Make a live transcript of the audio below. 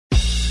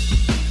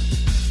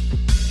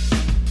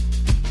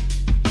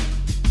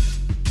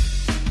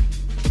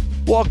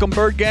Welcome,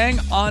 Bird Gang.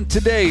 On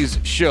today's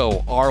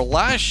show, our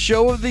last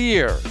show of the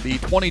year, the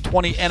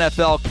 2020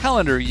 NFL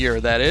calendar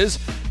year, that is.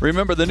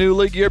 Remember, the new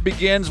league year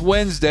begins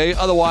Wednesday,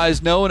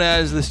 otherwise known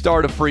as the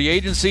start of free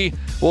agency.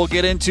 We'll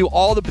get into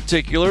all the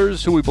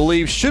particulars, who we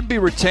believe should be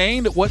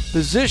retained, what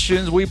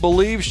positions we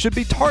believe should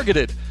be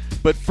targeted.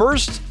 But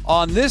first,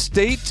 on this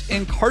date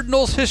in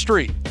Cardinals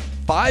history,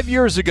 5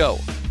 years ago,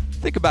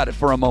 think about it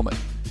for a moment.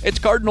 It's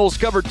Cardinals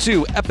Cover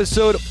 2,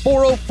 episode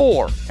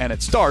 404, and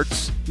it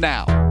starts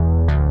now.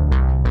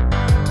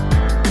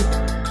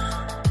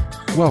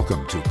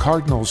 Welcome to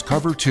Cardinals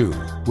Cover 2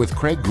 with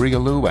Craig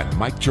Grialou and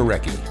Mike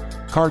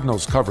Jurecki.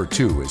 Cardinals Cover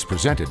 2 is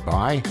presented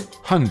by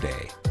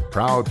Hyundai,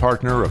 proud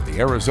partner of the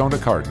Arizona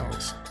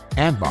Cardinals,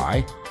 and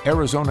by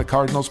Arizona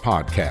Cardinals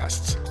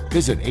Podcasts.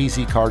 Visit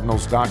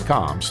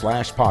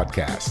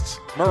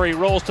azcardinals.com/podcasts. Murray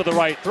rolls to the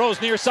right,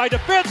 throws near side to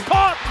Fitz,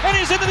 caught, and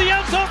he's into the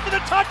end zone for the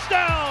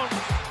touchdown.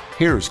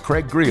 Here's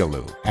Craig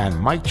Grialou and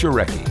Mike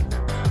Jurecki.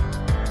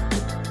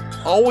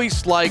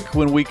 Always like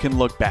when we can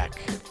look back,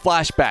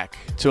 flashback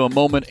to a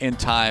moment in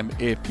time,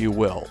 if you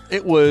will.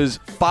 It was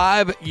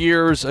 5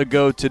 years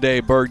ago today,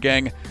 Bird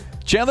Gang.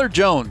 Chandler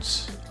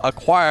Jones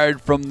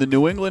acquired from the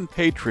New England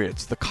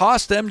Patriots. The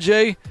cost,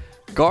 MJ,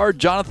 guard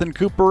Jonathan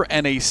Cooper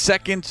and a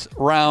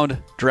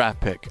second-round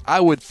draft pick. I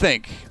would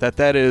think that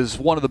that is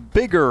one of the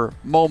bigger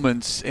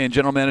moments in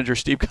general manager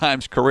Steve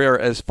Keim's career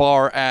as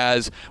far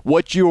as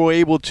what you were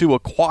able to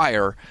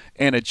acquire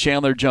in a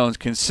Chandler Jones,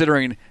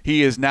 considering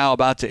he is now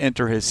about to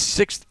enter his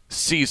sixth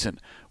season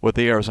with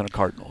the Arizona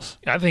Cardinals.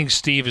 I think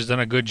Steve has done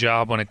a good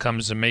job when it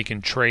comes to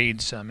making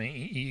trades. I mean,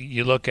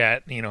 you look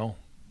at,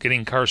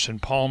 getting Carson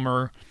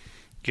Palmer,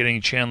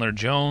 getting Chandler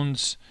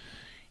Jones,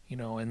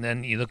 and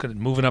then you look at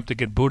moving up to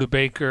get Budda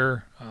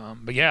Baker.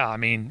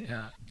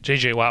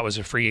 J.J. Watt was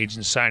a free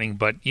agent signing.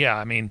 But,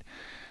 and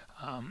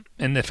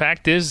the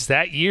fact is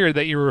that year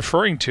that you're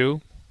referring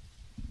to,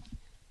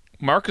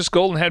 Marcus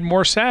Golden had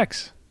more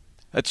sacks.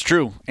 That's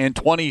true. In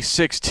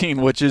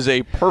 2016, which is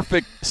a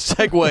perfect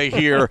segue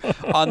here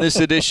on this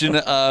edition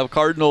of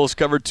Cardinals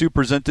Cover 2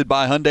 presented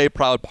by Hyundai,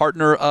 proud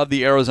partner of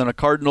the Arizona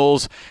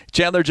Cardinals.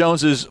 Chandler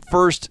Jones'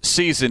 first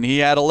season, he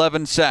had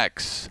 11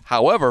 sacks.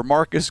 However,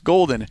 Marcus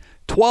Golden,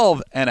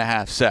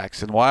 12.5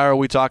 sacks. And why are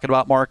we talking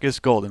about Marcus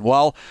Golden?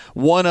 Well,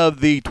 one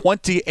of the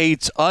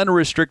 28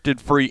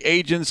 unrestricted free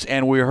agents,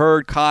 and we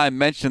heard Keim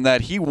mention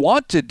that he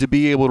wanted to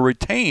be able to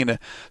retain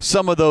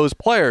some of those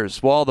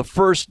players. Well, the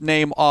first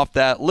name off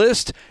that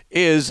list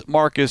is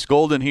Marcus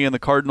Golden. He and the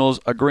Cardinals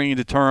agreeing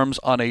to terms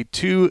on a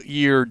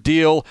 2-year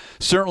deal.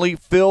 Certainly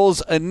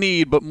fills a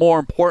need, but more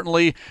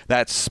importantly,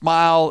 that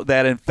smile,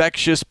 that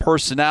infectious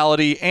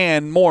personality,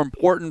 and more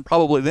important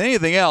probably than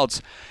anything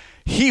else,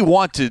 he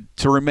wanted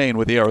to remain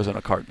with the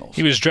Arizona Cardinals.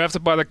 He was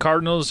drafted by the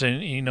Cardinals,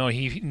 and he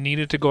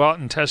needed to go out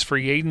and test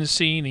free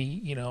agency. And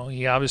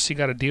he obviously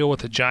got a deal with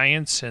the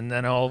Giants, and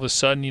then all of a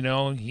sudden,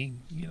 he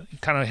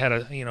kind of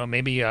had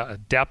maybe a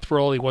depth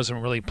role. He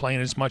wasn't really playing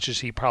as much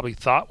as he probably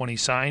thought when he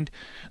signed.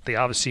 They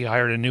obviously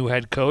hired a new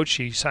head coach.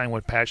 He signed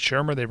with Pat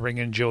Shurmur. They bring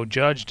in Joe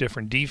Judge,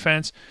 different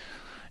defense,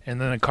 and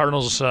then the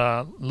Cardinals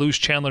lose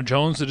Chandler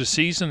Jones to the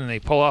season, and they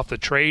pull off the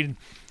trade.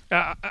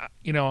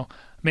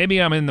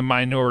 Maybe I'm in the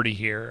minority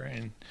here,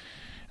 and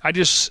I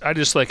just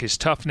like his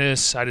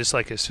toughness. I just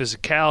like his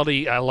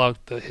physicality. I love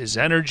his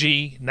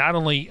energy, not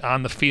only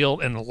on the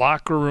field, in the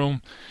locker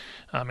room.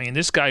 I mean,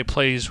 this guy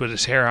plays with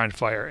his hair on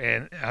fire,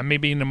 and I may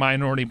be in the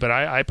minority, but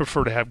I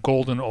prefer to have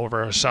Golden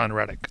over Hassan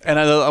Reddick. And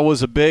that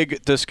was a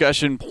big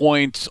discussion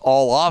point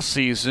all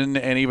offseason,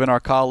 and even our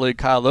colleague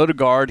Kyle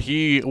Odegaard,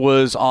 he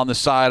was on the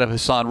side of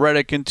Hassan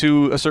Reddick, and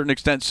to a certain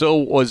extent so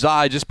was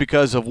I, just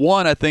because of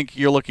one, I think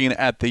you're looking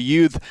at the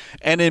youth,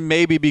 and then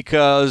maybe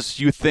because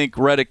you think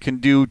Reddick can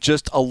do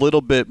just a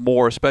little bit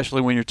more,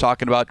 especially when you're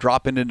talking about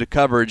dropping into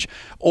coverage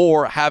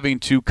or having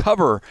to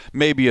cover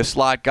maybe a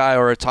slot guy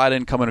or a tight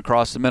end coming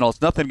across the middle.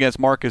 It's nothing against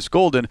Marcus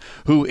Golden,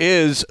 who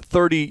is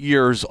 30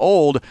 years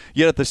old,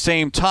 yet at the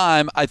same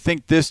time, I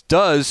think this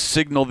does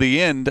signal the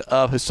end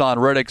of Hassan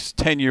Reddick's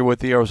tenure with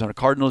the Arizona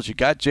Cardinals. You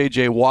got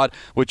J.J. Watt,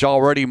 which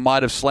already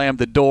might have slammed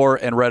the door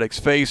in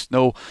Reddick's face.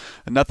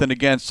 Nothing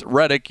against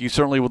Reddick. You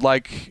certainly would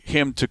like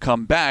him to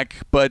come back,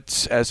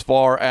 but as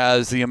far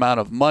as the amount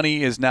of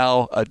money is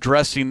now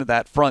addressing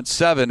that front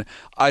seven,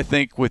 I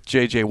think with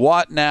J.J.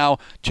 Watt now,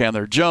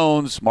 Chandler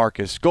Jones,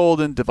 Marcus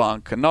Golden,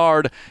 Devon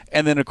Kennard,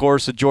 and then, of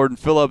course, Jordan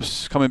Phillips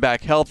coming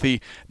back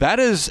healthy, that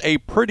is a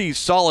pretty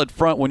solid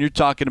front when you're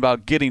talking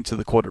about getting to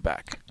the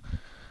quarterback.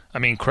 I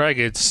mean, Craig,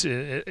 it's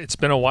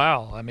been a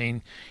while. I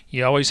mean,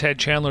 you always had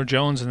Chandler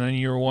Jones, and then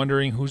you were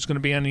wondering who's going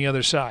to be on the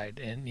other side.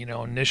 And,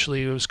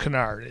 initially it was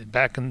Kennard.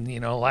 Back in,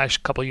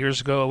 last couple of years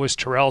ago, it was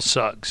Terrell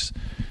Suggs.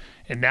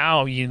 And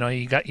now, you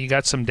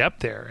got some depth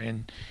there.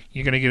 And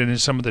you're going to get into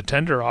some of the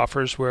tender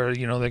offers where,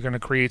 they're going to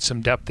create some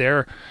depth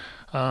there.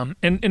 And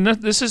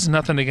this is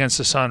nothing against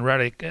Hassan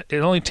Reddick. It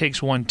only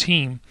takes one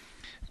team.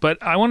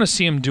 But I want to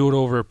see him do it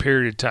over a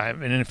period of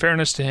time. And in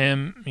fairness to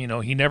him,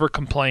 he never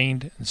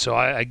complained. And so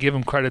I give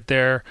him credit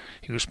there.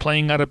 He was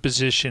playing out of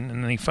position,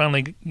 and then he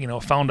finally,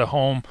 found a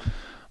home.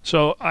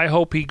 So I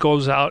hope he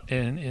goes out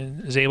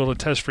and is able to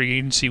test free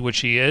agency, which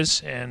he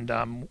is, and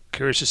I'm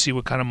curious to see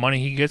what kind of money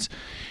he gets.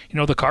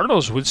 The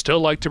Cardinals would still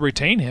like to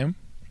retain him.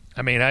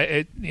 I mean,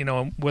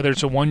 whether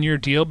it's a one-year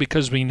deal,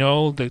 because we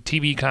know the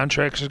TV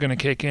contracts are going to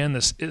kick in,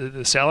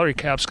 the salary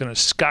cap's going to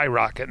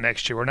skyrocket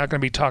next year. We're not going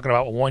to be talking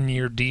about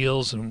one-year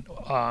deals and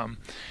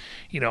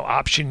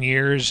option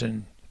years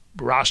and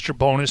roster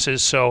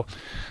bonuses. So,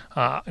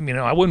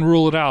 I wouldn't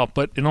rule it out,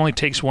 but it only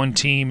takes one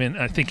team, and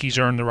I think he's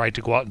earned the right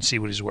to go out and see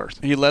what he's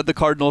worth. He led the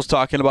Cardinals,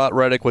 talking about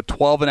Reddick, with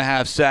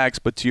 12.5 sacks,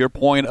 but to your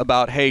point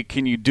about, hey,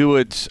 can you do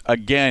it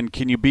again?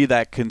 Can you be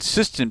that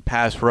consistent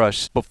pass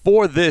rush?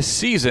 Before this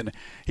season,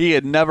 he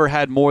had never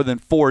had more than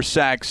 4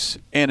 sacks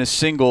in a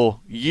single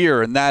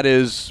year, and that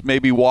is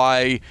maybe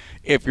why,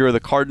 if you're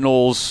the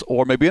Cardinals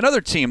or maybe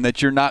another team,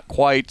 that you're not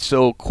quite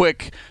so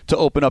quick to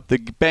open up the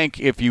bank,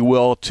 if you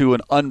will, to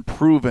an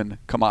unproven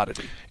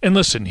commodity. And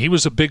listen, he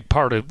was a big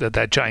part of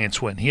that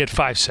Giants win. He had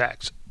 5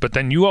 sacks. But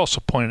then you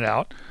also pointed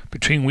out,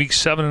 between weeks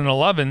 7 and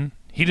 11,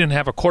 he didn't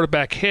have a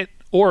quarterback hit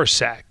or a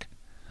sack.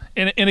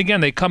 And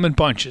again, they come in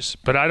bunches,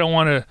 but I don't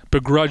want to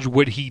begrudge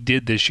what he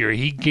did this year.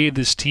 He gave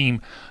this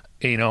team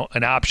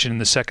an option in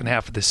the second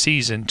half of the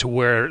season to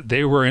where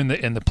they were in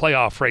the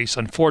playoff race.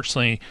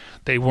 Unfortunately,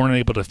 they weren't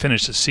able to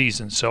finish the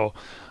season. So,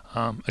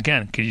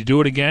 again, can you do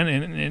it again?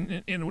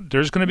 And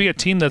there's going to be a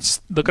team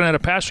that's looking at a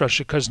pass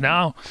rusher, because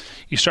now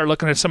you start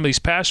looking at some of these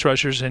pass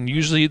rushers, and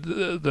usually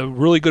the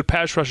really good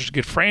pass rushers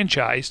get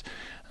franchised.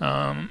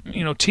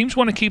 Teams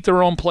want to keep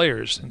their own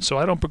players, and so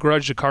I don't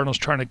begrudge the Cardinals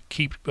trying to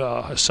keep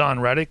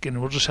Haason Reddick, and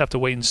we'll just have to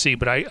wait and see.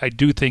 But I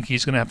do think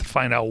he's going to have to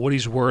find out what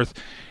he's worth.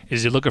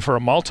 Is he looking for a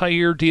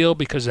multi-year deal,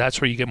 because that's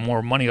where you get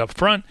more money up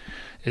front?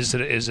 Is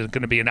it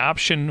going to be an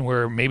option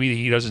where maybe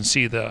he doesn't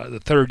see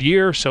the third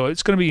year? So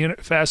it's going to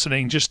be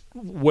fascinating just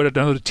what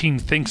another team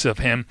thinks of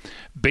him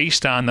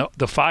based on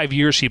the 5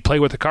 years he played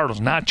with the Cardinals,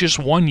 not just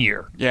 1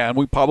 year. Yeah, and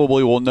we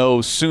probably will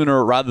know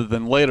sooner rather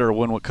than later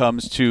when it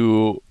comes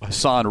to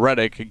Haason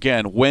Reddick.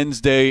 Again,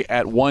 Wednesday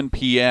at 1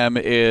 p.m.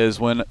 is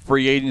when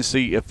free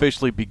agency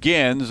officially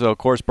begins. So, of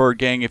course, Bird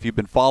Gang, if you've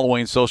been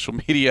following social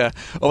media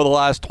over the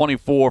last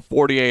 24,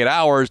 48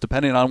 hours,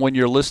 depending on when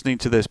you're listening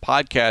to this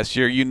podcast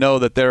here, you know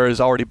that there has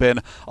already been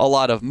a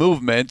lot of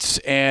movements.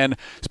 And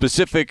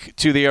specific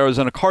to the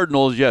Arizona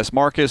Cardinals, yes,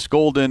 Marcus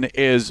Golden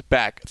is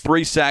back.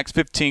 3 sacks,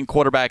 15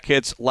 quarterback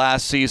hits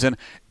last season.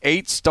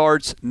 8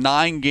 starts,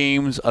 9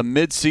 games, a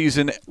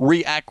midseason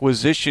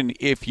reacquisition,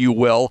 if you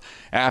will,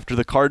 after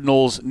the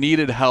Cardinals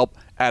needed help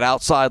at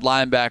outside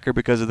linebacker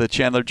because of the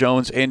Chandler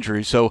Jones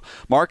injury. So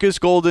Marcus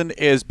Golden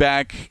is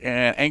back,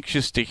 and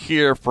anxious to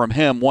hear from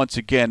him once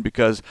again,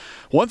 because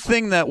one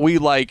thing that we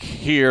like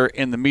here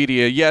in the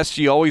media, yes,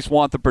 you always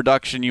want the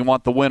production, you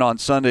want the win on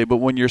Sunday, but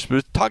when you're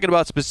talking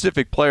about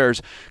specific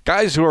players,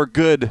 guys who are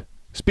good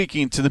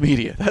speaking to the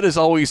media, that is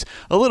always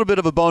a little bit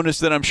of a bonus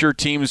that I'm sure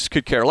teams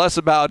could care less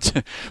about.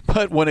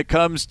 But when it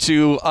comes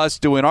to us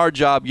doing our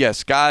job,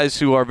 yes, guys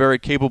who are very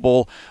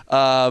capable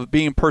of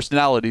being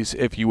personalities,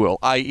 if you will,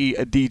 i.e.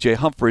 a DJ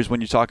Humphries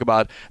when you talk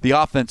about the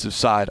offensive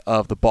side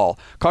of the ball.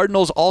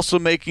 Cardinals also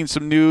making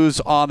some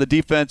news on the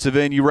defensive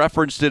end. You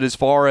referenced it as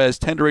far as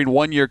tendering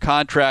 1-year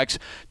contracts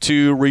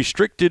to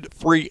restricted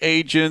free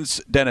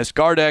agents Dennis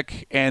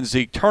Gardeck and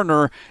Zeke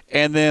Turner,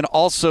 and then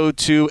also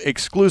to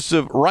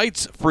exclusive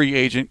rights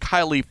free agent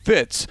Kylie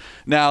Fitz.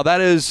 Now,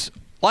 that is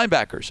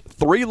linebackers.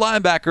 3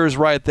 linebackers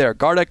right there.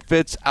 Gardeck,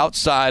 Fitz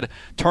outside,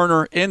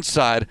 Turner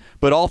inside,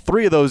 but all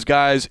 3 of those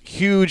guys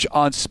huge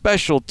on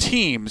special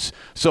teams.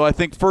 So I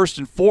think first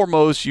and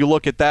foremost, you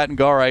look at that and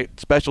go, all right,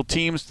 special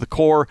teams, the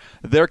core,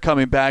 they're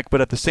coming back.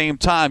 But at the same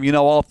time,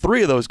 all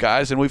 3 of those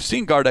guys, and we've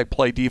seen Gardeck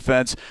play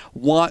defense,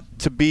 want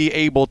to be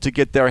able to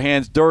get their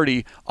hands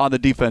dirty on the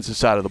defensive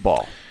side of the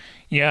ball.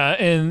 Yeah,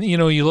 and,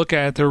 you look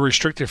at their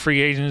restricted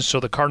free agents, so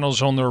the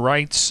Cardinals own their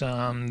rights.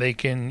 They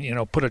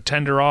can, put a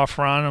tender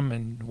offer on them,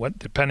 and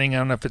depending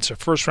on if it's a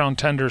first-round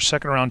tender,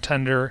 second-round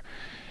tender,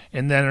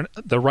 and then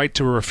the right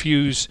to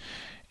refuse.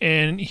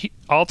 And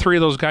all 3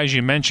 of those guys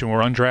you mentioned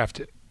were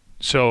undrafted.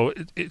 So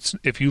it's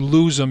if you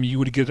lose them, you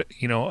would get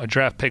a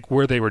draft pick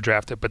where they were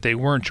drafted, but they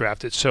weren't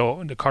drafted.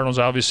 So the Cardinals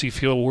obviously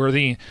feel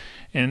worthy,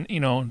 and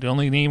the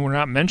only name we're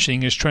not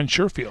mentioning is Trent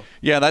Sherfield.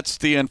 Yeah, that's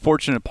the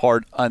unfortunate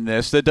part on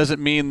this. That doesn't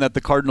mean that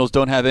the Cardinals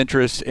don't have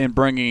interest in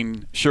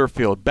bringing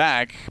Sherfield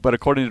back, but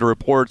according to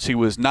reports, he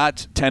was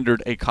not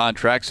tendered a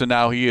contract, so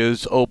now he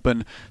is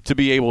open to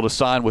be able to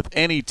sign with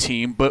any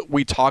team. But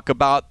we talk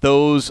about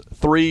those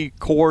 3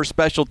 core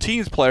special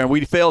teams players, and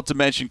we failed to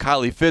mention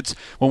Kylie Fitz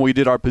when we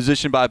did our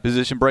position by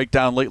position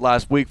breakdown late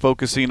last week,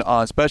 focusing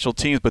on special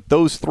teams. But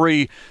those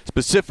 3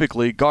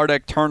 specifically,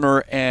 Gardeck,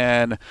 Turner,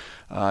 and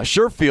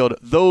Sherfield,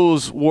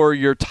 those were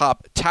your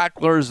top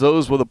tacklers.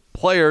 Those were the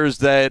players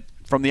that,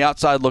 from the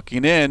outside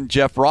looking in,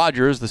 Jeff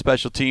Rodgers, the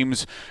special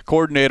teams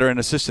coordinator and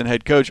assistant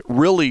head coach,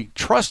 really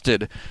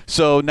trusted.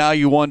 So now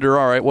you wonder,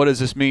 all right, what does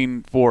this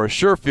mean for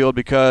Sherfield?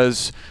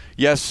 Because,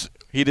 yes,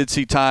 he did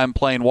see time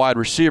playing wide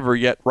receiver,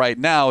 yet right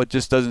now it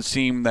just doesn't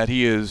seem that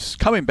he is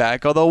coming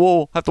back, although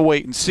we'll have to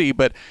wait and see.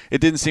 But it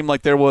didn't seem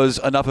like there was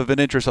enough of an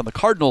interest on the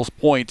Cardinals'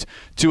 point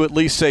to at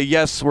least say,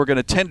 yes, we're going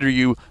to tender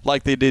you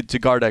like they did to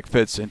Gardeck,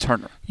 Fitz, and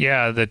Turner.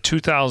 Yeah, the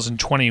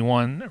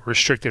 2021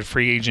 restricted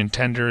free agent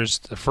tenders,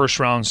 the first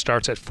round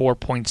starts at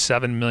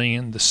 $4.7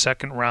 million. The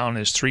second round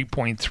is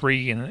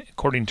 $3.3, and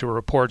according to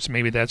reports,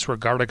 maybe that's where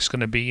Gardeck's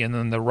going to be. And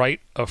then the right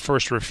of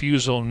first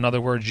refusal, in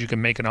other words, you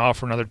can make an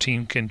offer, another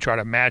team can try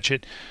to match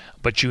it,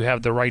 but you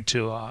have the right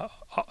to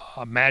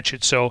match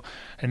it. So,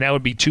 and that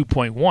would be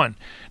 2.1.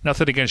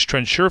 Nothing against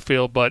Trent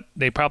Sherfield, but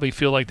they probably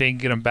feel like they can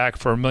get him back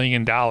for $1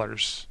 million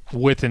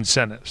with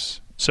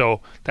incentives.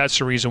 So that's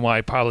the reason why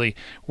probably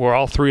where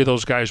all three of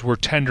those guys were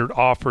tendered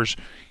offers.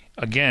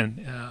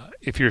 Again,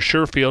 if you're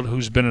Sherfield,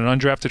 who's been an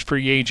undrafted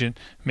free agent,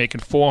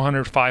 making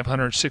 $400,000, $500,000,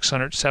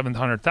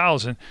 $600,000,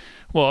 $700,000,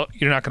 well,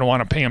 you're not going to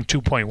want to pay him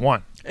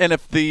 2.1. And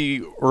if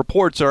the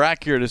reports are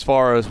accurate as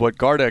far as what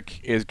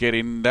Gardeck is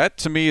getting, that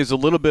to me is a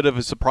little bit of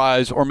a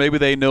surprise, or maybe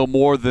they know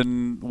more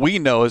than we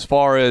know as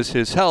far as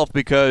his health,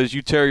 because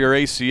you tear your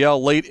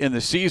ACL late in the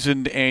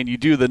season and you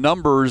do the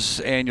numbers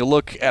and you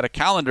look at a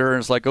calendar and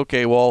it's like,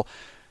 okay, well,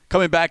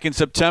 coming back in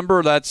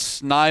September,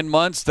 that's 9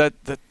 months.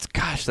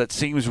 Gosh, that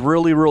seems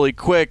really, really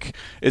quick.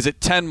 Is it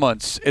 10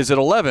 months? Is it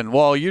 11?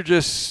 Well, you're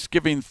just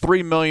giving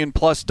 $3 million+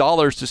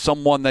 to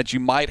someone that you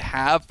might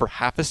have for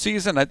half a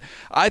season.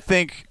 I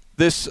think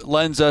this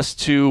lends us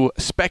to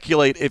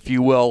speculate, if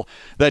you will,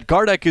 that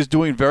Gardeck is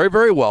doing very,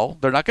 very well.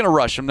 They're not going to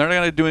rush him. They're not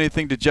going to do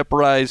anything to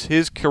jeopardize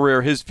his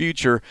career, his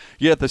future,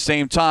 yet at the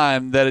same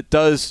time that it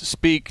does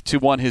speak to,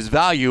 one, his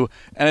value,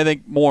 and I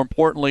think more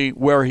importantly,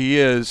 where he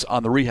is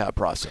on the rehab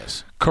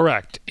process.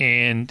 Correct.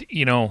 And,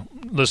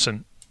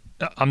 listen,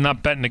 I'm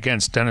not betting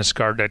against Dennis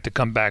Gardeck to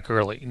come back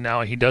early.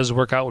 Now, he does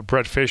work out with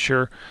Brett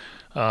Fisher,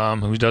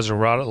 who does a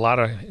lot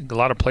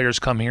of players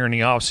come here in the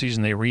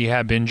offseason. They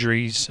rehab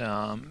injuries.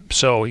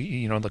 So,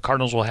 the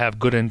Cardinals will have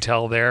good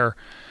intel there.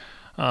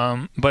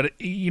 But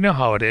you know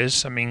how it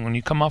is. I mean, when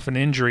you come off an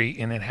injury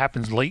and it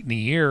happens late in the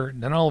year,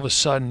 then all of a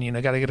sudden,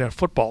 got to get in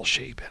football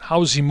shape.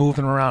 How is he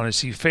moving around? Is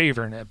he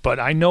favoring it? But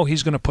I know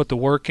he's going to put the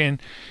work in.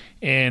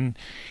 And,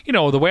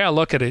 the way I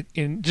look at it,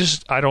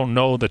 I don't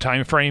know the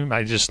time frame.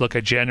 I just look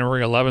at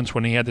January 11th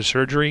when he had the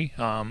surgery,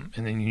 and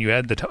then you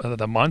add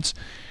the months.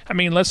 I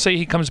mean, let's say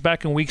he comes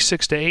back in week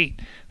 6 to 8.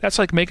 That's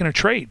like making a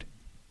trade.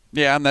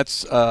 Yeah, and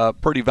that's a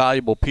pretty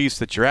valuable piece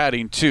that you're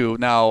adding, too.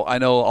 Now, I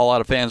know a lot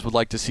of fans would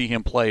like to see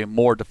him play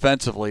more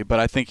defensively, but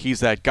I think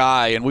he's that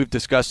guy, and we've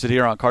discussed it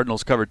here on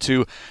Cardinals Cover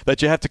 2,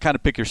 that you have to kind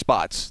of pick your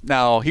spots.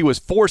 Now, he was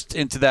forced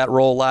into that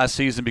role last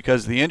season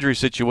because of the injury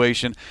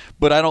situation,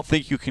 but I don't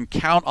think you can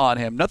count on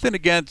him. Nothing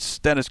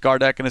against Dennis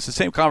Gardeck, and it's the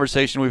same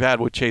conversation we've had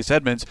with Chase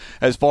Edmonds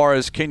as far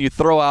as can you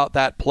throw out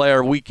that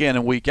player week in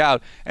and week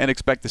out and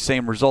expect the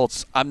same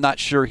results. I'm not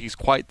sure he's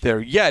quite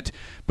there yet,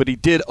 but he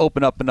did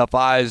open up enough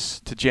eyes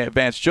to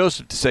Vance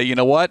Joseph to say, you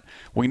know what,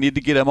 we need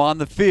to get him on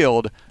the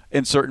field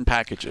in certain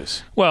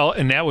packages. Well,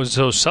 and that was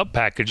those sub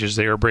packages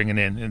they were bringing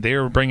in. And they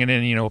were bringing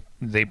in,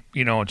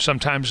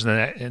 sometimes in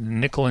the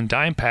nickel and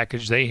dime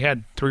package, they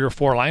had 3 or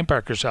 4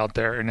 linebackers out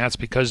there, and that's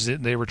because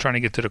they were trying to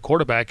get to the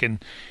quarterback.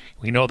 And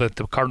we know that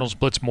the Cardinals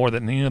blitz more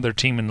than any other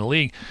team in the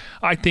league.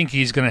 I think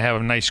he's going to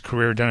have a nice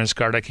career, Dennis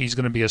Gardeck. He's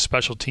going to be a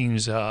special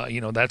teams,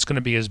 that's going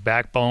to be his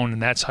backbone,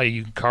 and that's how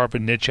you carve a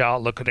niche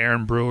out. Look at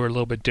Aaron Brewer, a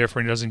little bit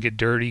different. He doesn't get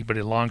dirty, but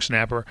a long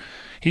snapper.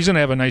 He's going to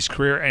have a nice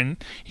career, and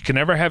you can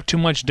never have too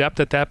much depth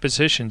at that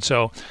position.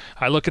 So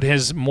I look at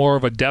his more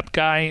of a depth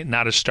guy,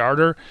 not a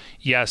starter.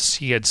 Yes,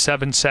 he had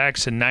 7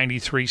 sacks and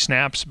 93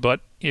 snaps, but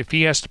if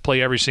he has to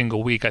play every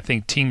single week, I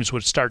think teams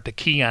would start to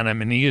key on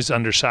him, and he is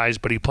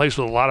undersized, but he plays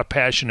with a lot of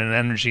passion and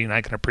energy, and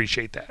I can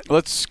appreciate that.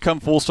 Let's come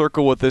full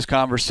circle with this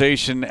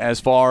conversation as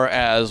far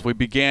as we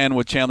began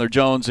with Chandler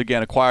Jones,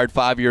 again, acquired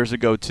 5 years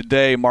ago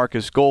today.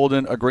 Marcus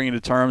Golden agreeing to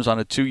terms on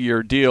a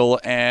 2-year deal,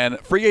 and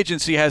free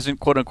agency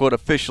hasn't, quote-unquote,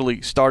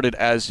 officially started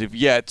as of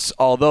yet,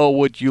 although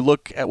would you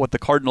look at what the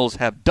Cardinals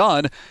have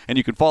done, and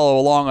you can follow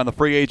along on the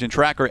free agent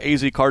tracker,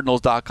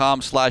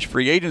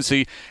 azcardinals.com/free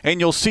agency,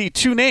 and you'll see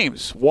 2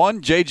 names.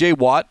 One, J.J.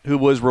 Watt, who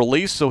was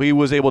released, so he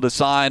was able to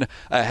sign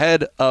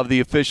ahead of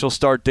the official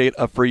start date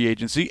of free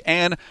agency,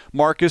 and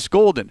Marcus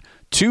Golden.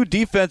 2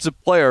 defensive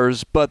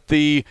players,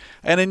 and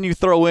then you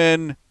throw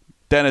in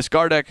Dennis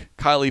Gardeck,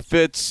 Kylie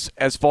Fitz,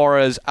 as far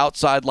as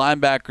outside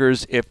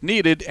linebackers if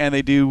needed, and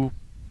they do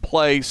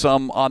play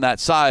some on that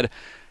side.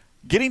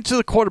 Getting to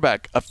the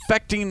quarterback,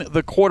 affecting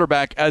the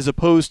quarterback, as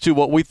opposed to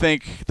what we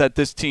think that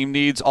this team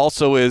needs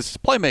also is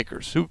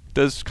playmakers. Who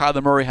does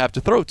Kyler Murray have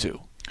to throw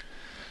to?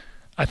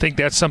 I think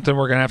that's something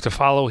we're going to have to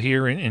follow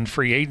here in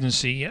free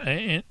agency.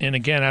 And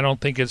again, I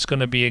don't think it's going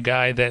to be a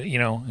guy that,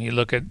 you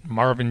look at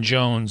Marvin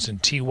Jones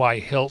and T.Y.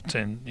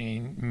 Hilton,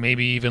 and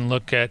maybe even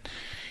look at,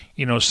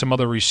 some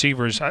other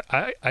receivers.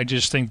 I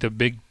just think the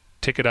big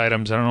ticket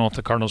items, I don't know if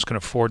the Cardinals can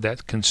afford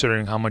that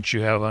considering how much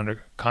you have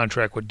under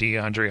contract with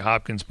DeAndre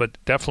Hopkins. But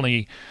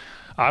definitely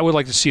I would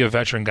like to see a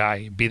veteran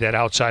guy be that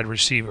outside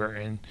receiver.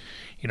 And,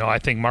 I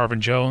think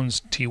Marvin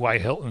Jones, T.Y.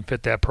 Hilton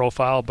fit that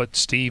profile, but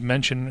Steve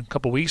mentioned a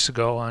couple weeks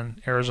ago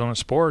on Arizona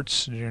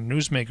Sports,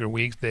 Newsmaker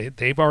Week,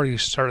 they've already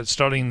started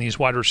studying these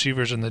wide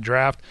receivers in the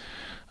draft.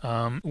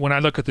 When I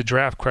look at the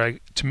draft,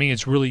 Craig, to me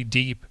it's really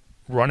deep.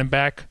 Running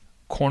back,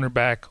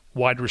 cornerback,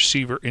 wide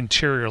receiver,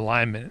 interior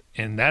lineman,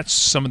 and that's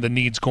some of the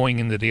needs going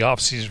into the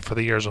offseason for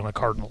the Arizona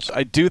Cardinals.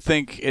 I do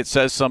think it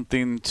says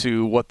something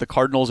to what the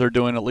Cardinals are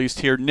doing, at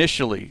least here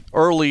initially,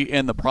 early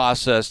in the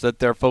process, that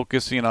they're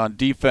focusing on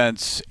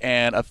defense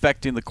and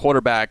affecting the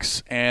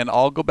quarterbacks. And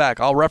I'll go back.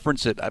 I'll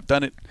reference it. I've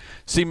done it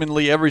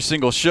seemingly every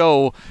single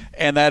show,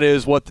 and that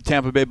is what the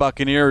Tampa Bay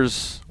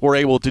Buccaneers were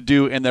able to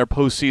do in their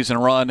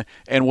postseason run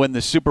and win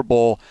the Super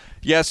Bowl.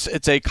 Yes,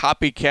 it's a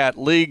copycat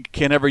league.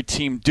 Can every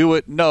team do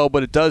it? No,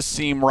 but it does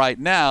seem right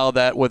now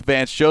that with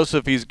Vance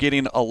Joseph, he's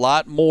getting a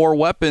lot more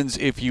weapons,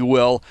 if you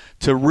will,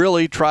 to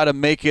really try to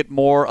make it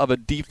more of a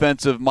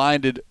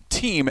defensive-minded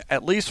team,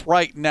 at least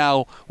right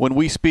now when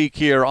we speak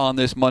here on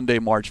this Monday,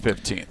 March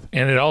 15th.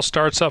 And it all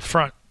starts up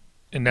front,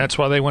 and that's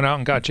why they went out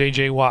and got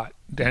J.J. Watt.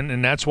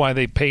 And that's why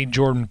they paid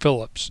Jordan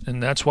Phillips,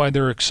 and that's why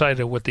they're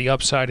excited with the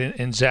upside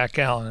in Zach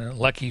Allen and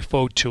Lecky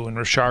Fotu and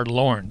Rashard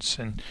Lawrence.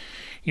 And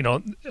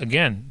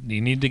again, you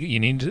need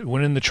to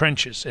win in the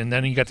trenches, and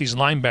then you got these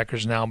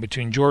linebackers now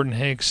between Jordan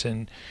Hicks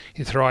and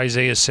you throw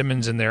Isaiah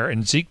Simmons in there,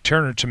 and Zeke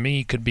Turner to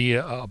me could be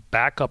a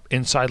backup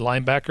inside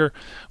linebacker.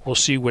 We'll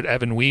see with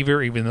Evan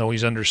Weaver, even though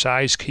he's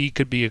undersized, he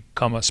could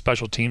become a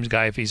special teams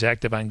guy if he's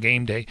active on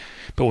game day.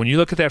 But when you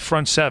look at that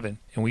front seven,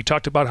 and we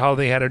talked about how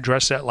they had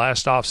addressed that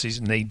last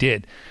offseason, they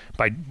did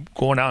by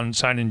going out and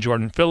signing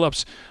Jordan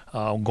Phillips,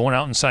 going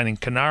out and signing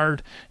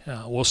Kennard.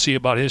 We'll see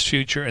about his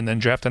future, and then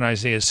drafting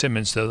Isaiah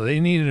Simmons. So they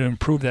needed to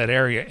improve that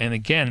area. And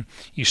again,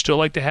 you still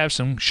like to have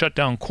some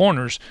shutdown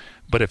corners,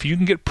 but if you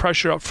can get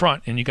pressure up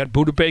front, and you got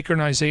Budda Baker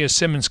and Isaiah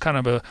Simmons kind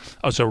of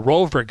as a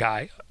rover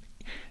guy,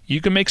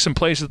 you can make some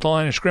plays at the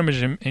line of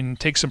scrimmage and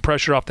take some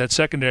pressure off that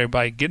secondary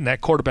by getting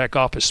that quarterback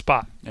off his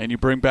spot. And you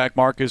bring back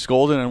Marcus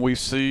Golden, and we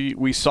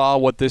saw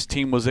what this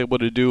team was able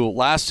to do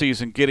last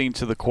season, getting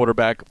to the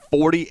quarterback.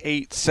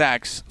 48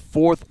 sacks,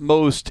 fourth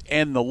most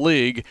in the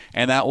league,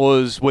 and that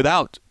was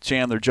without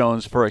Chandler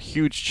Jones for a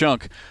huge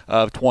chunk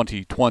of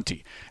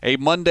 2020. A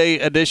Monday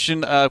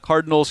edition of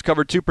Cardinals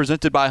Cover 2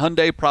 presented by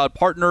Hyundai, proud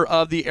partner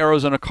of the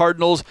Arizona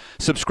Cardinals.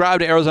 Subscribe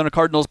to Arizona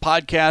Cardinals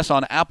podcast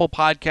on Apple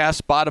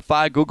Podcasts,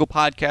 Spotify, Google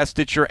Podcasts,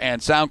 Stitcher,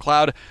 and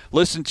SoundCloud.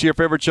 Listen to your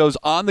favorite shows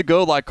on the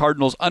go like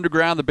Cardinals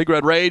Underground, The Big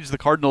Red Rage, The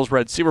Cardinals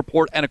Red Sea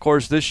Report, and, of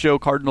course, this show,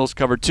 Cardinals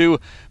Cover 2.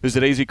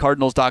 Visit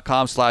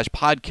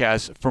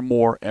azcardinals.com/podcast for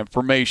more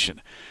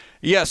information.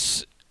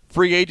 Yes,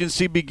 free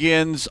agency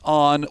begins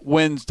on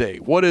Wednesday.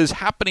 What is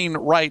happening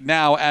right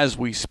now as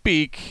we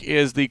speak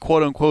is the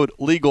quote-unquote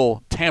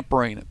legal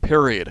tampering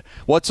period.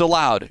 What's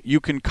allowed?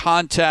 You can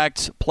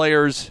contact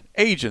players'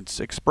 agents,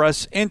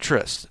 express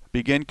interest,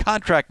 begin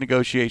contract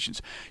negotiations.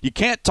 You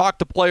can't talk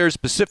to players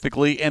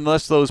specifically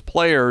unless those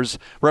players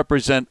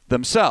represent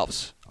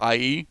themselves,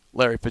 i.e.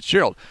 Larry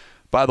Fitzgerald.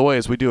 By the way,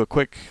 as we do a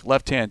quick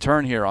left-hand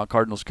turn here on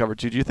Cardinals Cover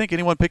 2, do you think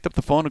anyone picked up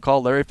the phone and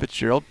called Larry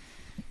Fitzgerald?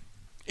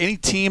 Any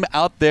team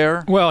out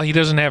there? Well, he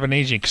doesn't have an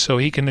agent, so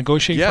he can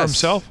negotiate for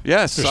himself.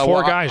 Yes. There's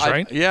four guys,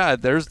 right? Yeah,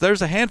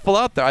 there's a handful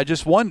out there. I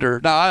just wonder.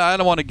 Now, I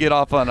don't want to get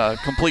off on a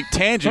complete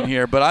tangent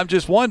here, but I'm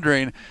just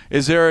wondering,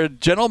 is there a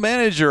general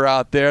manager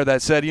out there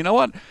that said, you know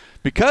what,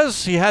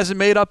 because he hasn't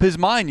made up his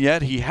mind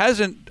yet, he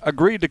hasn't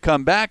agreed to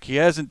come back, he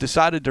hasn't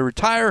decided to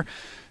retire,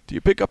 do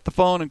you pick up the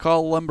phone and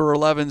call number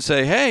 11 and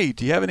say, hey,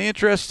 do you have any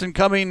interest in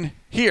coming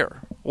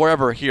here,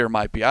 wherever here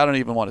might be? I don't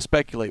even want to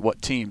speculate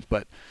what teams,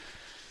 but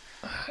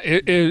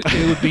It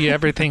would be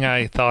everything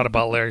I thought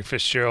about Larry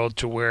Fitzgerald,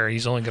 to where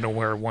he's only going to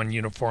wear one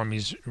uniform.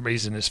 He's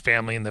raising his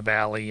family in the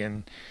Valley,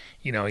 and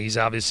he's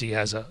obviously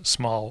has a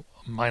small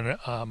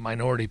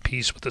minority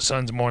piece with the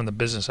Suns, more on the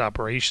business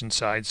operations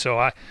side.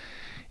 So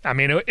I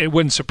mean, it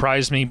wouldn't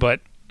surprise me, but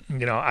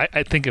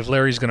I think if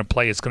Larry's going to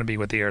play, it's going to be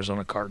with the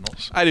Arizona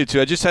Cardinals. I do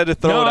too. I just had to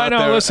throw it out there.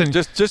 No, listen,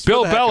 just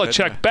Bill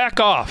Belichick, back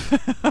off.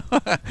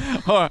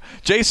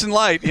 Jason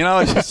Light, you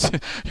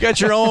got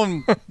your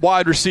own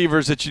wide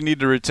receivers that you need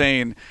to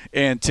retain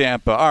in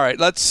Tampa. All right,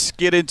 let's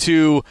get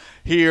into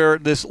here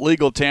this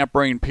legal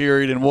tampering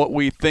period and what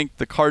we think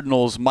the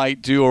Cardinals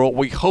might do, or what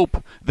we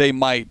hope they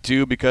might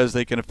do, because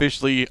they can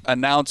officially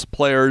announce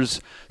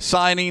players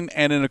signing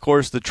and then, of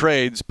course, the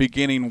trades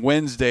beginning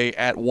Wednesday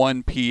at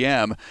 1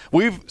 p.m.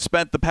 We've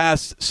spent the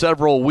past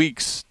several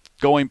weeks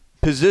going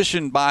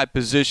position by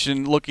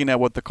position, looking at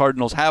what the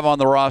Cardinals have on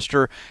the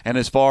roster, and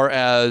as far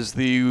as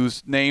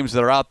these names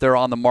that are out there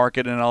on the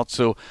market, and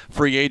also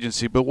free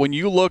agency. But when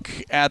you look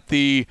at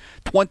the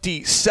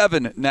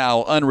 27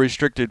 now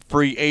unrestricted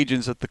free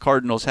agents that the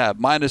Cardinals have,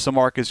 minus a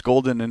Marcus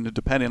Golden, and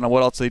depending on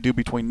what else they do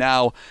between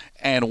now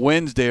and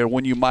Wednesday, or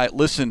when you might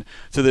listen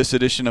to this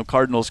edition of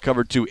Cardinals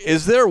Cover 2,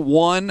 is there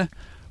one,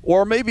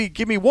 or maybe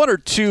give me one or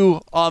two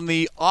on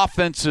the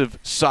offensive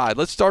side?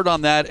 Let's start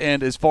on that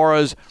end. As far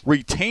as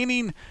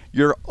retaining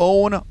your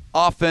own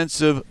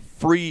offensive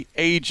free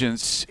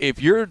agents,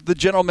 if you're the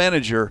general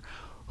manager,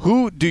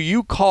 who do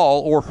you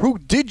call, or who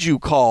did you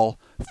call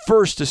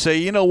first to say,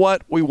 you know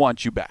what, we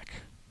want you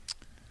back?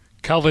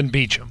 Kelvin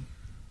Beachum,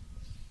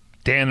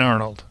 Dan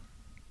Arnold.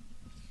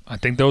 I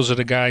think those are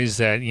the guys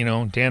that,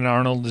 Dan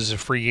Arnold is a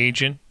free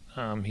agent.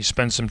 He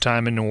spent some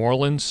time in New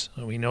Orleans.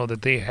 We know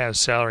that they have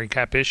salary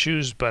cap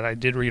issues, but I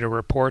did read a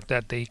report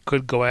that they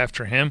could go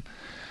after him.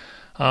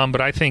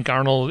 But I think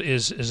Arnold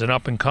is an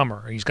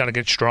up-and-comer. He's got to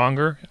get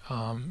stronger,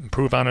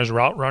 improve on his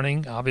route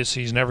running.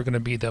 Obviously, he's never going to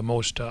be the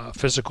most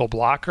physical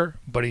blocker,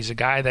 but he's a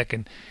guy that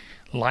can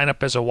line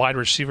up as a wide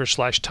receiver /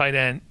 tight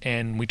end.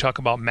 And we talk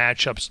about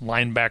matchups,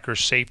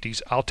 linebackers,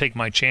 safeties. I'll take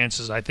my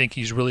chances. I think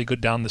he's really good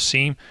down the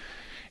seam.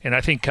 And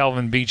I think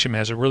Kelvin Beachum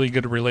has a really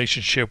good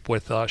relationship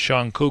with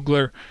Sean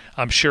Kugler.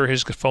 I'm sure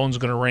his phone's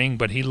going to ring,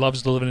 but he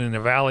loves living in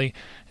the Valley,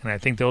 and I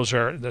think those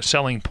are the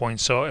selling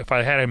points. So if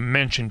I had to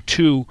mention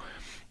two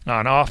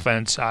on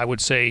offense, I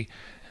would say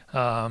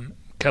Kelvin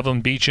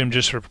Beachum,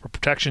 just from a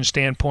protection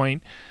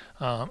standpoint.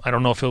 I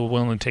don't know if he'll be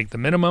willing to take the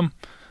minimum,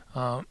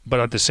 but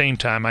at the same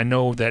time, I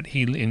know that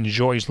he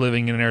enjoys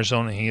living in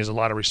Arizona, and he has a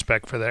lot of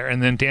respect for there.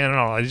 And then Dan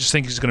Arnold, I just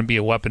think he's going to be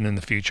a weapon in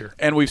the future.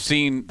 And we've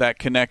seen that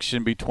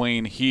connection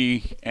between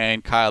he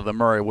and Kyler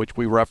Murray, which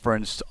we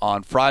referenced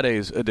on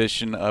Friday's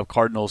edition of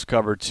Cardinals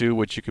Cover 2,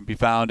 which you can be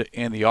found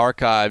in the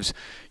archives.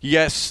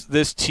 Yes,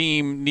 this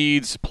team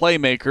needs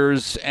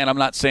playmakers, and I'm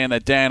not saying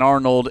that Dan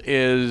Arnold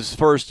is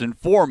first and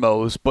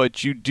foremost,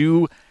 but you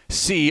do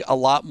see a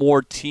lot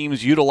more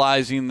teams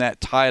utilizing that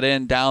tight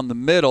end down the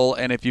middle.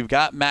 And if you've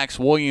got Max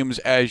Williams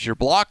as your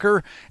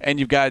blocker and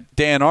you've got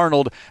Dan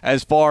Arnold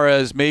as far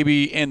as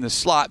maybe in the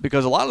slot,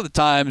 because a lot of the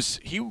times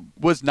he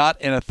was not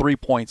in a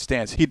three-point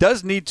stance. He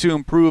does need to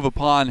improve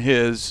upon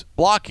his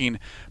blocking,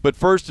 but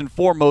first and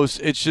foremost,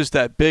 it's just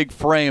that big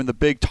frame, the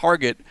big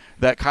target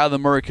that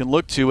Kyler Murray can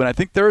look to. And I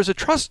think there is a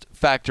trust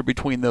factor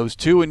between those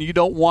two, and you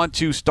don't want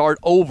to start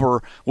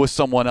over with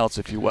someone else,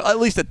 if you will, at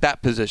least at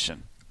that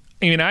position.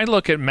 I mean, I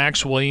look at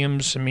Max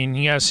Williams. I mean,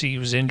 yes, he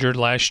was injured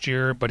last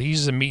year, but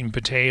he's the meat and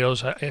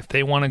potatoes. If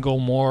they want to go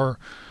more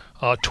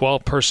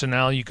 12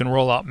 personnel, you can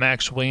roll out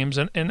Max Williams.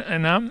 And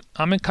I'm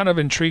kind of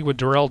intrigued with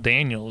Darrell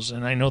Daniels.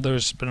 And I know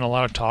there's been a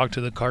lot of talk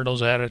to the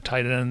Cardinals at a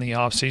tight end in the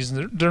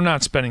offseason. They're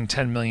not spending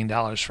 $10 million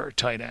for a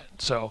tight end,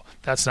 so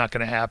that's not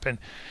going to happen.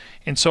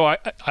 And so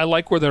I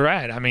like where they're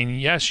at. I mean,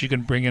 yes, you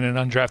can bring in an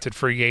undrafted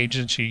free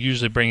agent. You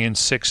usually bring in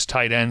 6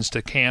 tight ends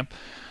to camp.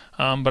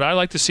 But I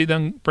like to see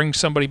them bring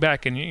somebody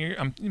back,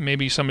 and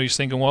maybe somebody's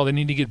thinking, well, they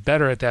need to get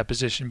better at that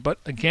position. But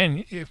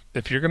again,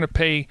 if you're going to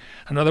pay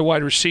another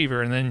wide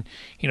receiver, and then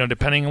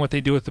depending on what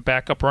they do with the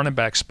backup running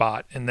back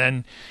spot, and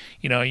then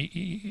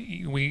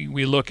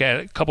we look at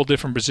a couple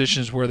different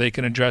positions where they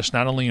can address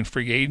not only in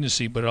free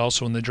agency but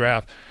also in the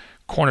draft: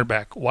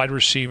 cornerback, wide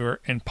receiver,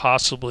 and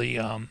possibly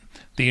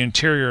the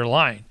interior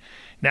line.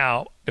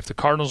 Now, if the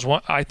Cardinals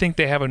want, I think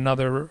they have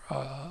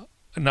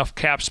enough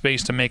cap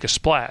space to make a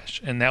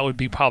splash, and that would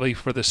be probably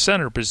for the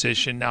center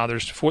position. Now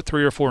there's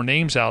 3 or 4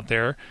 names out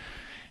there,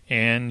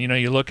 and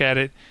you look at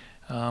it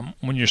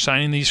when you're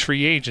signing these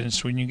free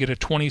agents, when you get a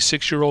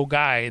 26-year-old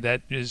guy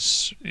that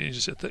is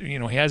he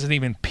hasn't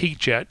even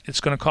peaked yet, it's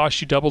going to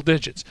cost you double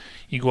digits.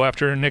 You go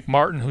after Nick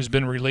Martin, who's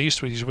been released,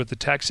 he's with the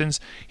Texans.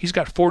 He's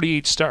got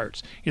 48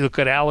 starts. You look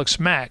at Alex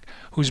Mack,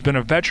 who's been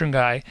a veteran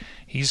guy.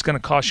 He's going to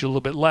cost you a little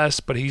bit less,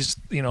 but he's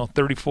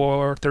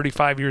 34,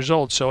 35 years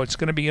old. So it's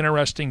going to be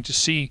interesting to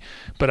see.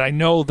 But I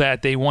know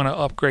that they want to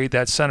upgrade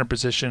that center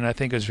position. I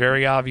think it's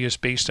very obvious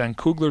based on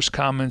Kugler's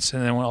comments,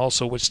 and then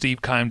also what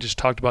Steve Keim just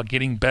talked about,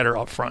 getting better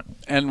up front.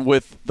 And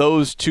with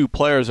those two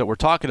players that we're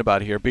talking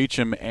about here,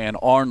 Beachum and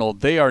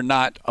Arnold, they are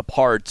not a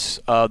part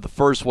of the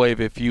first wave,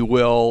 if you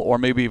will, or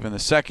maybe even the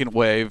second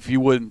wave. You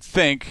wouldn't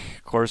think.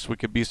 Of course, we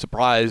could be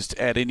surprised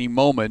at any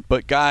moment,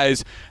 but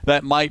guys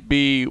that might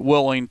be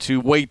willing to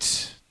wait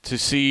to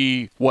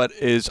see what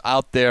is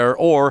out there.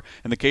 Or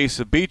in the case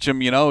of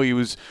Beachum, he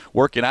was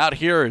working out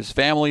here, his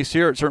family's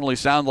here. It certainly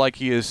sounds like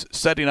he is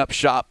setting up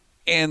shop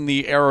in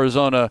the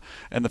Arizona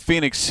and the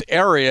Phoenix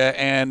area,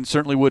 and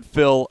certainly would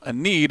fill a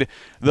need.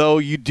 Though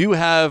you do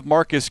have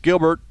Marcus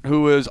Gilbert,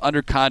 who is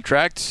under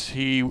contract.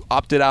 He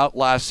opted out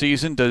last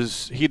season.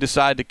 Does he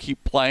decide to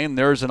keep playing?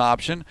 There's an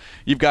option.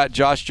 You've got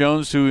Josh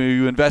Jones, who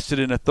you invested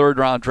in a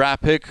third-round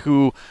draft pick,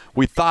 who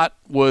we thought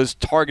was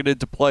targeted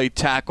to play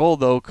tackle,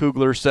 though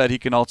Kugler said he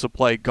can also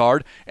play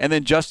guard. And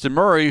then Justin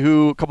Murray,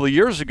 who a couple of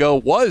years ago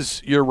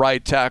was your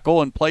right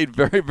tackle and played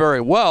very, very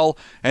well,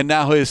 and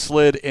now has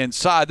slid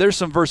inside. There's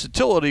some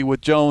versatility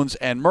with Jones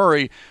and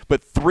Murray,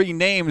 but 3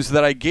 names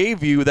that I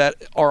gave you that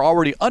are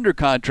already under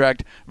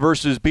contract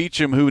versus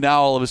Beachum, who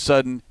now all of a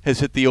sudden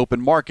has hit the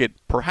open market,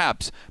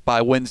 perhaps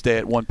by Wednesday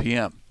at 1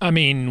 p.m. I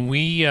mean,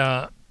 we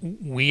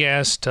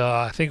asked,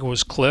 I think it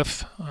was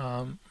Cliff,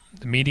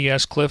 the media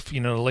asked Cliff, the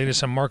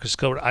latest on Marcus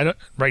Gilbert.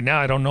 Right now,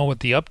 I don't know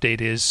what the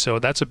update is, so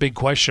that's a big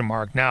question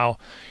mark. Now,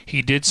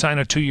 he did sign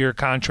a 2-year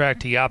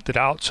contract. He opted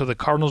out, so the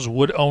Cardinals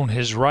would own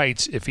his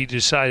rights if he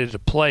decided to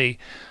play.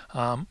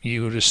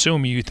 You would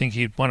assume you think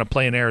he'd want to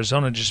play in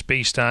Arizona just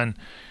based on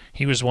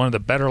he was one of the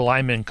better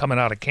linemen coming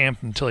out of camp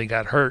until he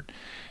got hurt,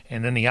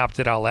 and then he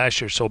opted out last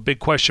year. So big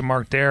question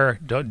mark there.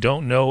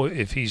 Don't know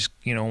if he's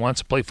wants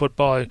to play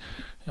football.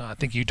 I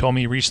think you told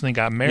me he recently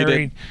got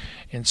married,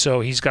 and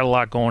so he's got a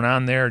lot going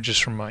on there.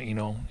 Just from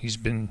he's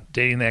been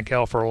dating that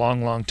gal for a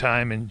long, long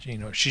time, and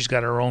she's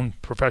got her own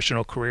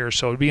professional career.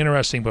 So it'd be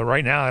interesting. But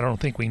right now, I don't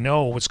think we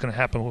know what's going to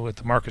happen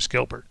with Marcus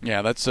Gilbert.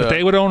 Yeah, but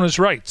they would own his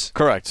rights.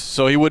 Correct.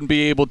 So he wouldn't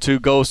be able to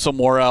go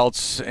somewhere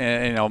else,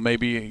 and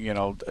maybe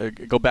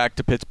go back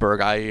to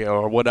Pittsburgh,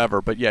 or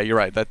whatever. But yeah, you're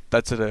right.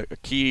 That's a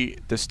key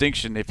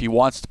distinction. If he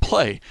wants to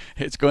play,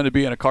 it's going to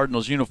be in a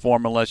Cardinals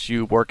uniform unless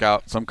you work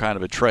out some kind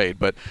of a trade.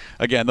 But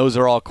again, those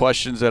are all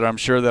questions that I'm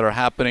sure that are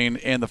happening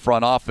in the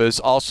front office.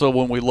 Also,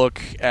 when we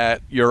look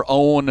at your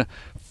own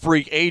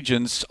free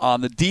agents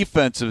on the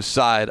defensive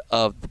side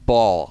of the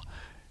ball,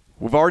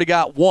 we've already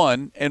got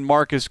one in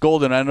Marcus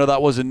Golden. I know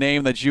that was a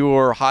name that you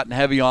were hot and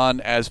heavy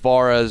on as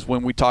far as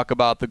when we talk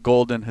about the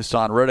Golden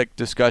Hassan Reddick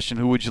discussion.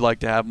 Who would you like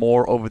to have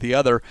more over the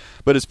other?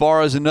 But as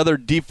far as another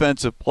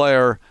defensive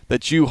player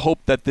that you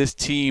hope that this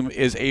team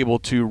is able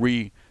to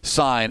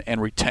re-sign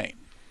and retain.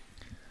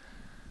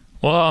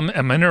 Well,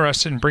 I'm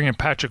interested in bringing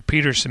Patrick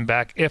Peterson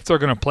back if they're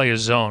going to play a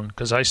zone,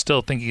 because I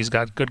still think he's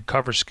got good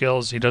cover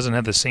skills. He doesn't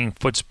have the same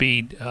foot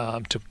speed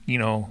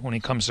when he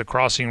comes to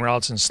crossing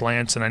routes and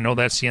slants. And I know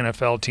that's the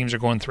NFL. Teams are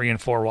going 3 and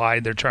 4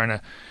 wide. They're trying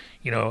to,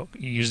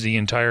 use the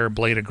entire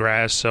blade of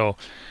grass. So,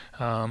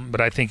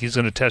 but I think he's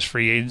going to test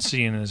free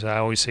agency. And as I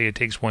always say, it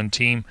takes one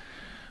team.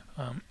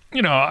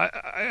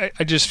 I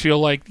just feel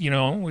like,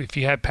 if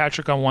you have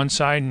Patrick on one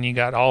side and you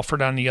got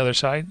Alford on the other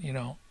side,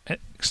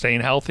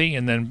 staying healthy,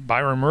 and then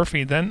Byron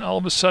Murphy, then all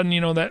of a sudden,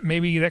 that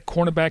maybe that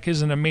cornerback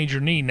isn't a major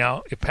need.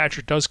 Now, if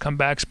Patrick does come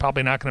back, it's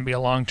probably not going to be a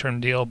long-term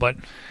deal, but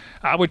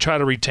I would try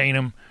to retain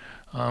him.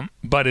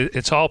 But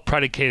it's all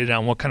predicated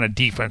on what kind of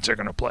defense they're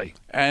going to play.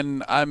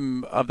 And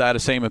I'm of that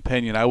same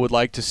opinion. I would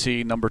like to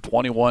see number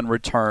 21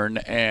 return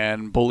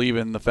and believe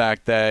in the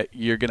fact that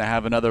you're going to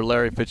have another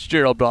Larry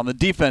Fitzgerald, but on the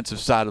defensive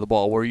side of the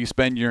ball where you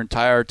spend your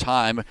entire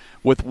time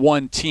with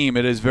one team.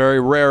 It is very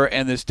rare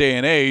in this day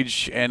and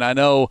age, and I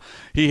know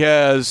he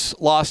has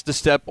lost a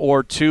step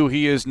or two.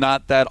 He is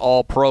not that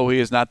all-pro. He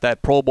is not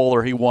that Pro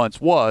Bowler he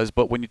once was,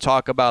 but when you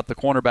talk about the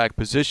cornerback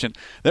position,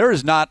 there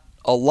is not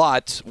a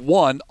lot,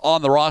 one,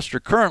 on the roster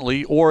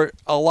currently or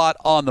a lot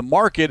on the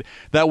market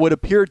that would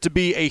appear to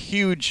be a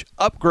huge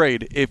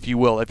upgrade, if you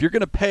will. If you're going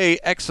to pay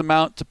X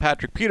amount to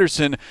Patrick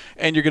Peterson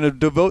and you're going to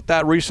devote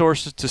that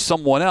resources to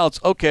someone else,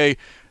 okay,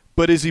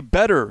 but is he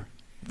better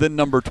than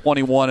number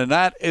 21? And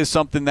that is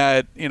something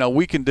that,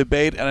 we can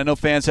debate, and I know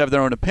fans have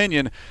their own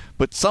opinion,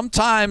 but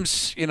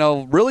sometimes,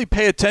 really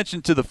pay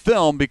attention to the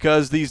film,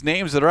 because these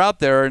names that are out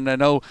there, and I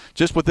know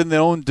just within their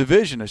own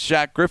division, a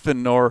Shaq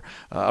Griffin or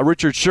a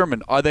Richard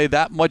Sherman, are they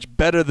that much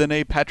better than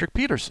a Patrick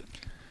Peterson?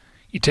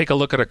 You take a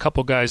look at a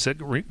couple guys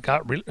that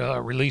got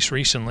released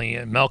recently,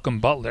 Malcolm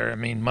Butler. I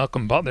mean,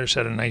 Malcolm Butler's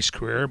had a nice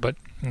career, but,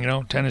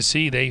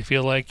 Tennessee, they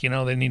feel like,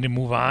 they need to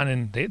move on,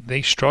 and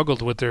they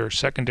struggled with their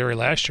secondary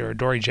last year.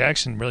 Dory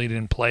Jackson really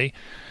didn't play.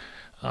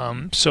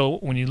 So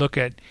when you look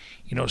at,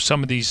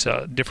 some of these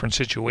different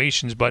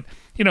situations, but,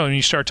 when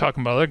you start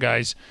talking about other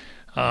guys,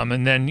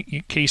 and then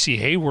Casey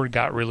Hayward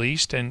got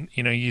released, and,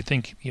 you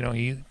think,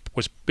 he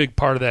was a big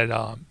part of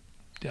that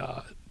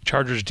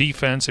Chargers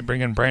defense. They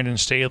bring in Brandon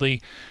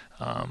Staley.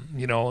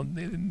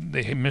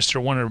 They missed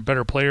one of their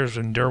better players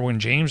in Derwin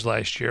James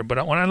last year.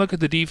 But when I look at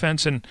the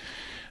defense, and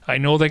I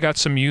know they got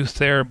some youth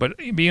there, but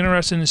it'd be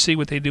interesting to see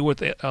what they do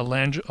with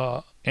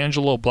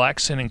Angelo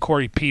Blackson and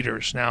Corey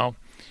Peters. Now,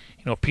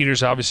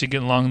 Peters obviously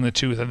getting long in the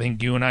tooth.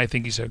 I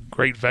think he's a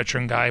great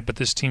veteran guy, but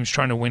this team's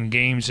trying to win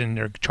games, and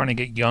they're trying to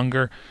get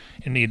younger.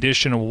 And the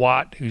addition of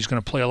Watt, who's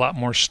going to play a lot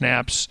more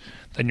snaps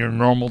than your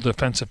normal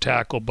defensive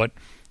tackle, but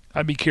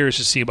I'd be curious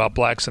to see about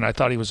Blackson. I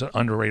thought he was an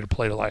underrated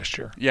player last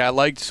year. Yeah, I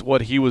liked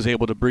what he was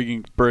able to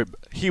bring.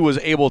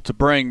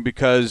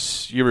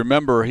 Because you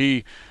remember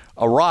he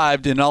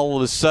arrived and all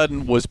of a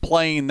sudden was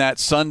playing that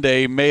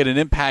Sunday, made an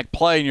impact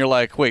play, and you're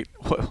like, wait,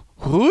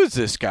 who is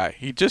this guy?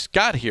 He just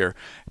got here.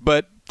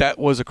 But that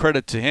was a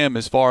credit to him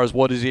as far as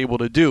what he's able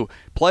to do.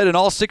 Played in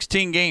all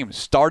 16 games,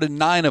 started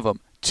 9 of them,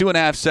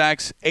 2.5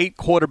 sacks, 8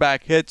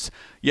 quarterback hits.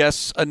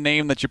 Yes, a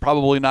name that you're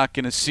probably not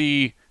going to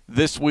see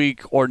this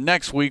week or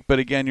next week, but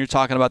again, you're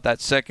talking about that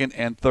second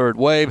and third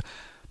wave.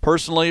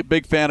 Personally,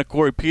 big fan of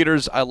Corey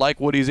Peters. I like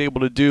what he's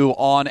able to do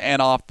on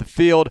and off the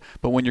field,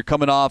 but when you're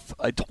coming off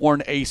a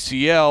torn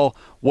ACL,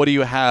 what do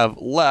you have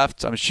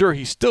left? I'm sure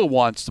he still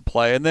wants to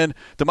play. And then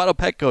D'Amato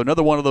Petco,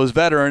 another one of those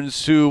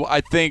veterans who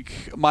I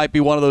think might be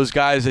one of those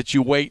guys that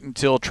you wait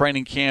until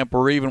training camp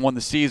or even when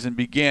the season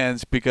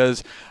begins,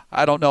 because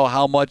I don't know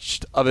how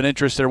much of an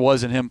interest there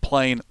was in him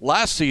playing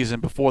last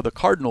season before the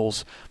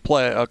Cardinals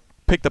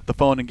picked up the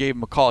phone and gave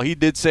him a call. He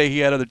did say he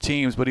had other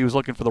teams, but he was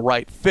looking for the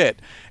right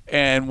fit.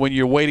 And when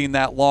you're waiting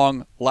that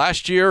long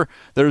last year,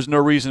 there's no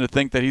reason to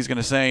think that he's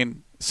going to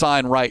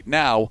sign right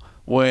now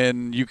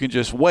when you can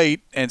just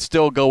wait and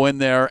still go in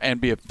there and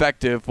be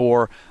effective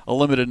for a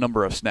limited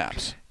number of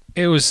snaps.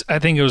 I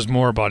think it was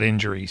more about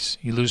injuries.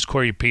 You lose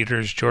Corey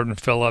Peters, Jordan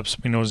Phillips.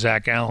 We know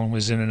Zach Allen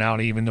was in and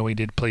out, even though he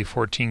did play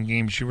 14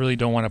 games. You really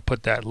don't want to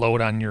put that load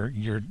on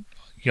your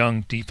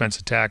young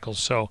defensive tackles.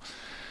 So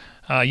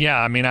Yeah,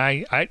 I mean,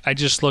 I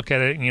just look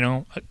at it,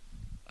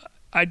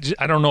 I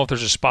don't know if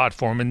there's a spot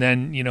for him. And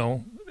then,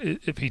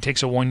 if he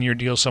takes a 1-year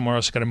deal somewhere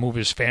else, he's got to move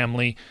his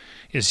family.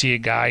 Is he a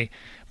guy?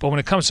 But when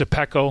it comes to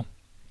Peko,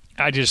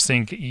 I just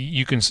think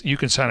you can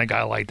sign a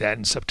guy like that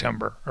in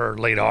September or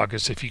late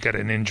August if you got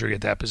an injury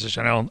at that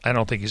position. I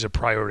don't think he's a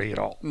priority at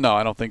all. No,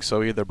 I don't think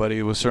so either, but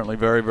he was certainly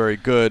very, very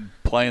good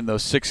playing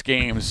those 6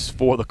 games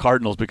for the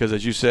Cardinals because,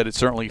 as you said, it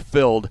certainly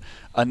filled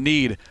a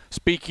need.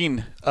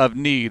 Speaking of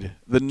need,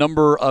 the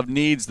number of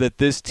needs that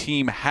this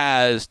team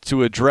has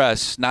to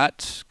address,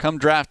 not come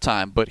draft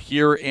time, but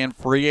here in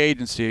free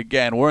agency.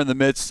 Again, we're in the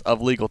midst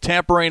of legal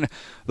tampering,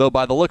 though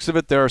by the looks of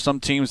it, there are some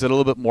teams that are a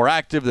little bit more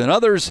active than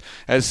others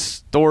as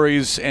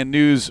stories and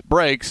news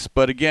breaks.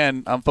 But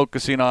again, I'm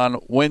focusing on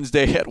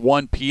Wednesday at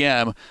 1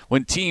 p.m.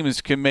 when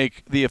teams can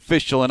make the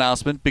official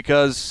announcement,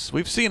 because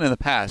we've seen in the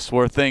past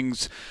where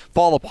things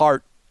fall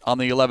apart on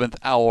the 11th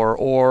hour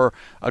or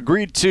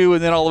agreed to,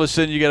 and then all of a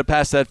sudden you got to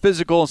pass that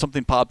physical and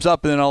something pops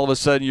up, and then all of a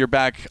sudden you're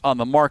back on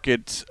the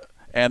market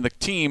and the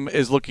team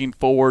is looking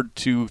forward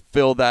to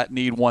fill that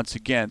need once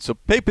again. So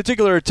pay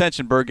particular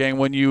attention, Bird Gang,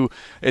 when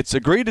it's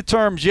agreed to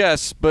terms,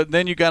 yes, but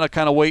then you got to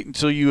kind of wait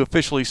until you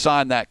officially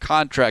sign that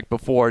contract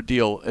before a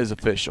deal is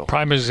official.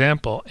 Prime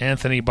example,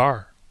 Anthony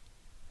Barr.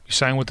 He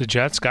signed with the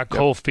Jets, got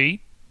cold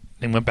feet,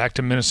 and went back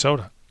to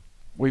Minnesota.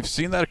 We've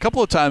seen that a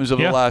couple of times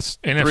over the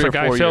last 3 or 4 years. And if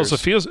a guy fails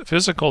the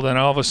physical, then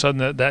all of a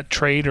sudden that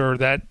trade or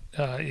that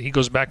he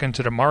goes back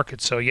into the market.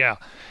 So, yeah,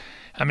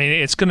 I mean,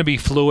 it's going to be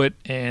fluid,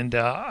 and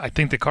I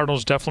think the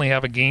Cardinals definitely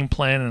have a game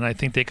plan, and I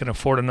think they can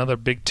afford another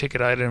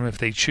big-ticket item if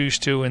they choose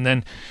to. And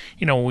then,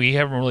 we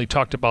haven't really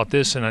talked about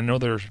this, and I know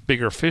there's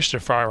bigger fish to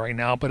fry right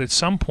now, but at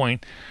some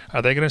point,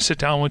 are they going to sit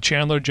down with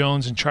Chandler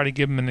Jones and try to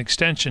give him an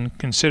extension,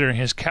 considering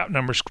his cap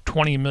number's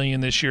 $20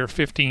 million this year,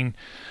 15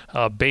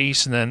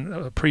 base, and then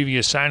a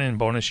previous sign-in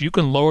bonus? You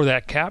can lower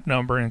that cap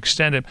number and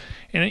extend it,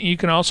 and you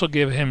can also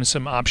give him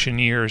some option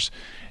years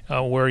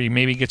where he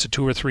maybe gets a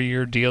 2 or 3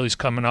 year deal. He's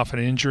coming off an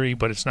injury,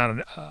 but it's not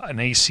an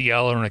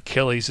ACL or an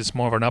Achilles. It's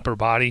more of an upper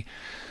body.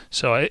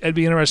 So it'd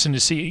be interesting to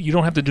see. You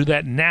don't have to do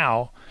that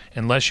now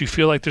unless you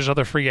feel like there's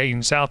other free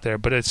agents out there,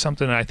 but it's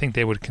something I think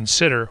they would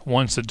consider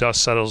once the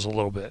dust settles a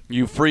little bit.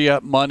 You free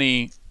up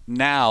money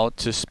now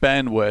to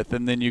spend with,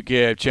 and then you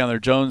give Chandler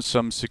Jones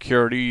some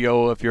security.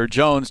 If you're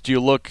Jones, do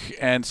you look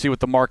and see what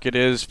the market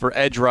is for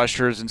edge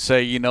rushers and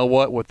say, you know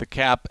what, with the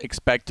cap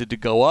expected to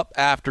go up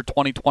after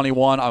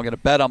 2021, I'm going to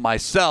bet on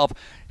myself,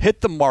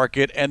 hit the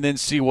market, and then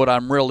see what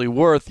I'm really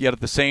worth. Yet at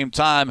the same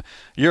time,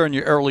 you're in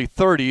your early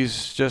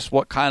 30s. Just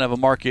what kind of a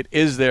market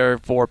is there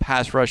for a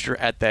pass rusher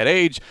at that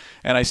age?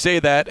 And I say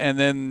that, and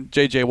then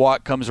J.J.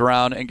 Watt comes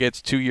around and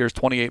gets 2 years,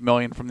 $28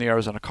 million from the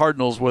Arizona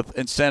Cardinals with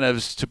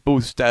incentives to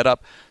boost that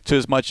up to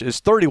as much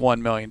as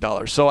 $31 million.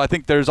 So I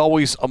think there's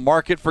always a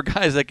market for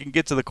guys that can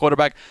get to the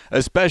quarterback,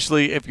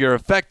 especially if you're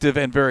effective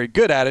and very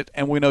good at it.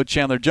 And we know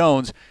Chandler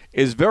Jones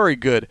is very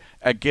good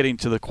at getting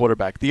to the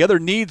quarterback. The other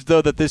needs,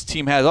 though, that this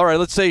team has, all right,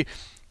 let's say,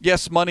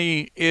 yes,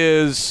 money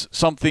is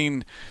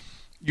something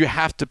you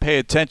have to pay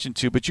attention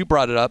to, but you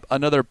brought it up,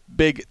 another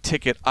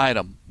big-ticket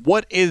item.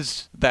 What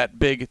is that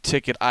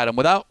big-ticket item?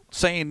 Without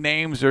saying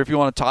names, or if you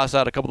want to toss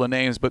out a couple of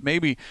names, but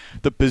maybe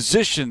the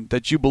position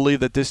that you believe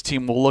that this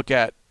team will look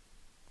at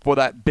for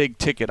that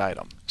big-ticket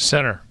item.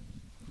 Center.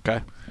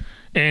 Okay.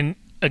 And,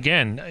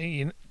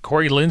 again,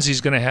 Corey Lindsey's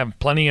going to have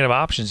plenty of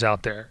options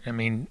out there. I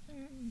mean,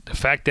 the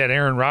fact that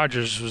Aaron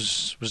Rodgers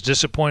was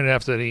disappointed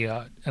after the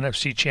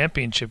NFC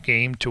Championship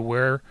game to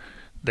where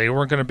they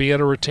weren't going to be able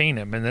to retain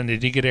him. And then they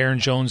did get Aaron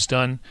Jones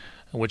done,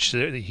 which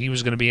he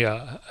was going to be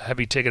a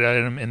heavy ticket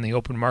item in the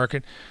open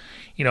market.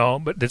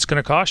 But that's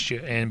going to cost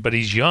you. But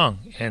he's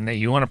young, and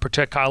you want to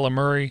protect Kyler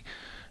Murray.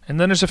 And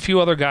then there's a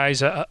few other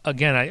guys.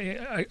 Again,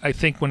 I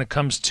think when it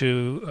comes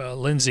to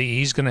Lindsey,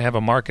 he's going to have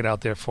a market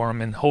out there for him,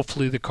 and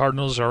hopefully the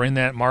Cardinals are in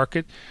that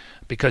market,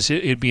 because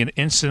it'd be an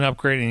instant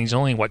upgrade, and he's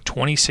only,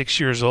 26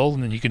 years old,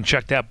 and then you can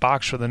check that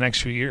box for the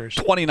next few years.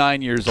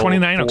 29 years old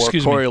for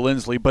Corey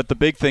Linsley. But the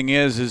big thing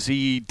is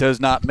he does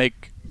not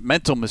make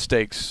mental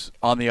mistakes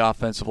on the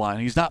offensive line.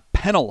 He's not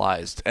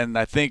penalized, and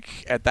I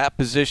think at that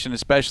position,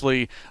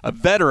 especially a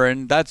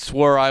veteran, that's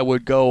where I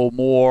would go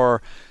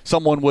more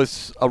someone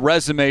with a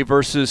resume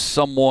versus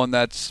someone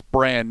that's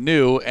brand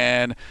new.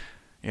 And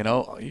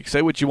you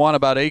say what you want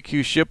about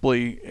A.Q.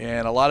 Shipley,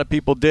 and a lot of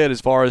people did as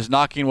far as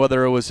knocking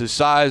whether it was his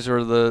size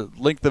or the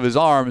length of his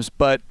arms,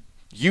 but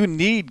you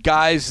need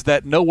guys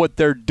that know what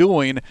they're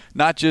doing,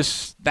 not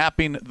just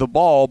snapping the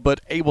ball, but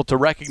able to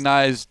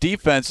recognize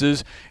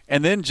defenses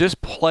and then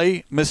just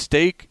play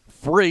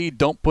mistake-free.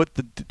 Don't put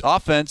the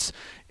offense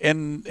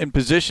in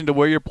position to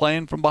where you're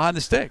playing from behind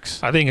the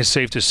sticks. I think it's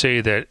safe to say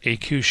that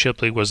A.Q.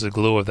 Shipley was the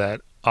glue of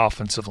that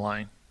offensive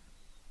line.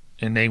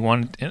 And they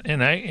won,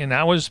 and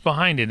I was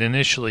behind it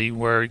initially.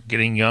 We're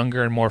getting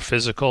younger and more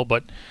physical,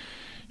 but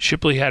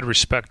Shipley had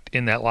respect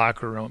in that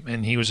locker room,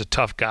 and he was a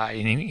tough guy,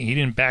 and he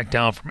didn't back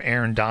down from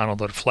Aaron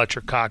Donald or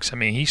Fletcher Cox. I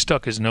mean, he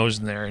stuck his nose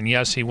in there, and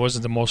yes, he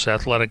wasn't the most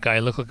athletic guy.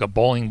 He looked like a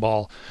bowling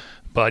ball,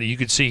 but you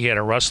could see he had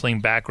a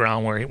wrestling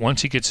background where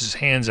once he gets his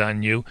hands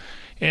on you,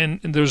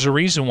 and there's a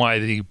reason why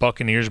the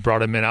Buccaneers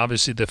brought him in.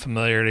 Obviously, the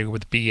familiarity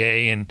with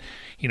BA and,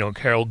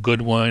 Carol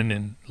Goodwin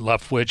and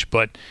Leftwich,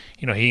 but,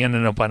 he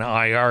ended up on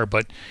IR.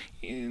 But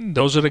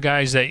those are the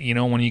guys that,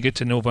 when you get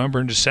to November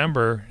and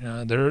December,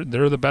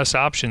 they're the best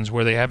options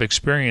where they have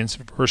experience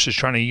versus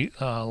trying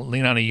to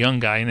lean on a young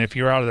guy. And if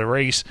you're out of the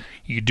race,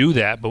 you do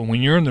that. But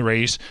when you're in the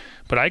race,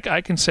 but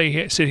I can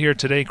sit here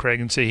today,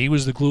 Craig, and say he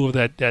was the glue of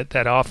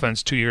that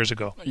offense 2 years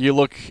ago. You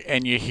look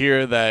and you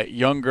hear that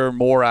younger,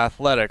 more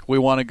athletic. We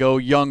want to go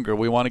younger.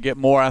 We want to get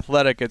more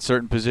athletic at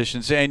certain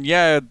positions. And,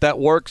 yeah, that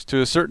works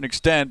to a certain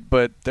extent,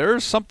 but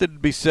there's something to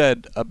be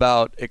said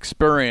about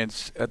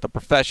experience at the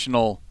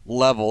professional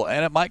level.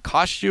 And it might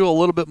cost you a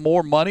little bit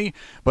more money,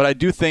 but I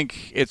do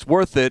think it's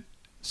worth it.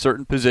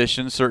 Certain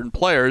positions, certain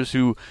players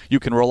who you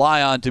can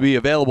rely on to be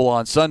available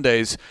on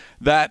Sundays.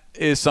 That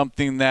is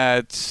something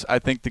that I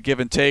think the give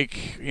and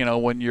take,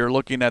 when you're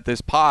looking at this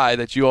pie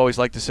that you always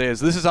like to say is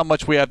this is how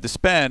much we have to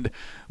spend.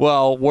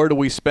 Well, where do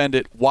we spend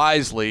it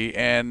wisely?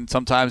 And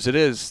sometimes it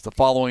is the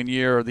following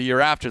year or the year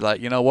after that.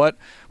 You know what?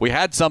 We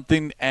had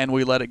something and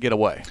we let it get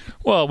away.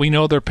 Well, we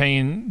know they're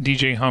paying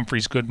DJ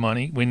Humphries good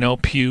money. We know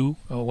Pugh,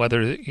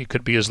 whether it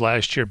could be his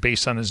last year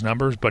based on his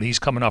numbers, but he's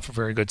coming off a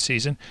very good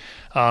season.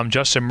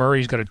 Justin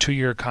Murray's got a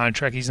 2-year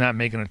contract. He's not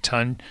making a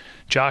ton.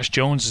 Josh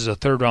Jones is a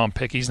third-round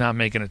pick. He's not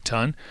making a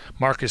ton.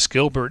 Marcus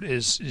Gilbert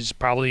is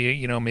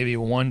probably, maybe a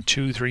 $1,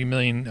 $2, $3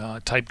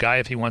 million type guy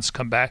if he wants to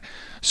come back.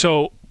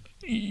 So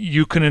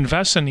you can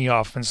invest in the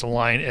offensive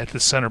line at the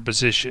center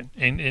position,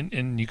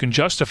 and you can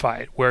justify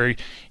it where,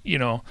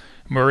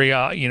 Murray,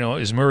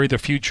 is Murray the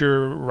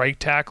future right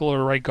tackle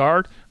or right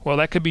guard? Well,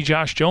 that could be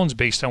Josh Jones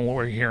based on what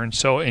we're hearing.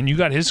 So, and you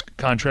got his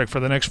contract for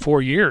the next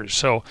 4 years.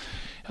 So,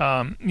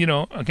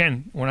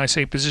 again, when I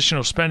say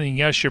positional spending,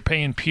 yes, you're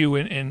paying Pugh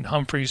and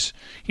Humphries,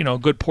 a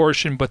good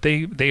portion, but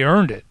they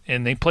earned it,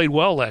 and they played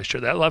well last year.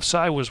 That left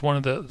side was one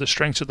of the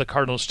strengths of the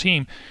Cardinals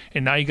team,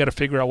 and now you got to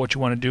figure out what you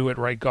want to do at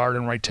right guard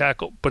and right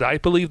tackle. But I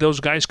believe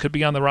those guys could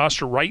be on the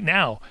roster right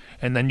now,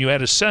 and then you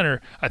add a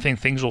center, I think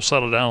things will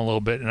settle down a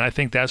little bit, and I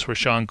think that's where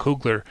Sean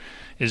Kugler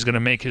is going to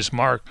make his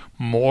mark.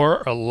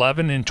 More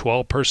 11 and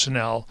 12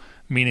 personnel,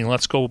 meaning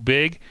let's go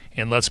big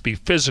and let's be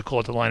physical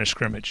at the line of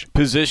scrimmage.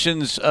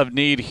 Positions of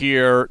need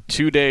here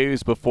 2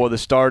 days before the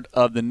start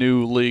of the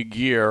new league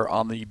year.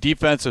 On the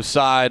defensive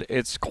side,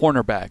 it's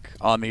cornerback.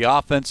 On the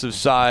offensive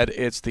side,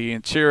 it's the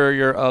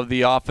interior of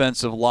the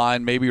offensive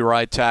line, maybe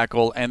right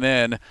tackle, and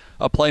then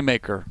a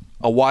playmaker,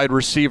 a wide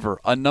receiver,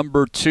 a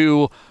number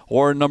 2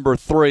 or a number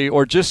 3,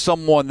 or just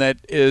someone that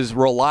is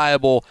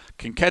reliable,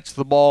 can catch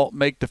the ball,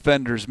 make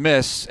defenders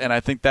miss, and I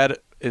think that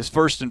is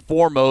first and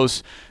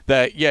foremost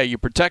that, you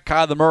protect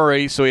Kyler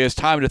Murray so he has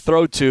time to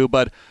throw to,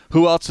 but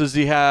who else does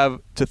he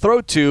have to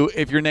throw to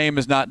if your name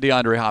is not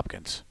DeAndre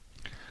Hopkins?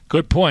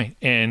 Good point.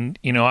 And,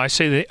 I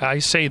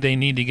say they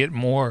need to get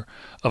more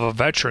of a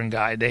veteran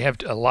guy. They have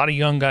a lot of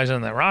young guys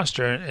on that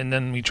roster, and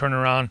then we turn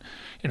around,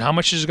 and how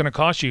much is it going to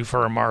cost you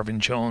for a Marvin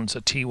Jones,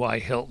 a T.Y.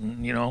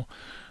 Hilton,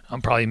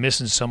 I'm probably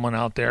missing someone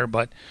out there,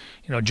 but,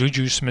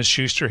 Juju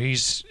Smith-Schuster,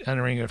 he's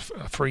entering a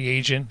free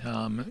agent.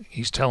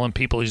 He's telling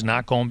people he's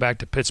not going back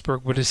to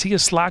Pittsburgh. But is he a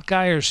slot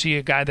guy or is he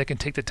a guy that can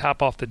take the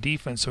top off the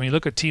defense? So when you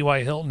look at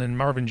T.Y. Hilton and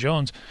Marvin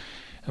Jones,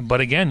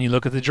 but again, you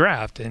look at the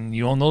draft, and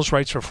you own those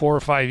rights for 4 or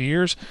 5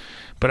 years.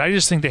 But I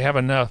just think they have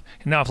enough.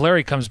 Now, if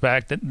Larry comes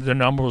back, the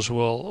numbers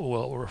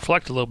will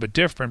reflect a little bit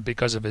different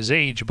because of his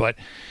age. But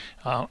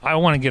I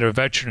want to get a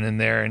veteran in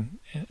there.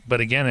 But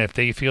again, if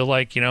they feel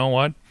like,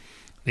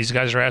 these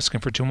guys are asking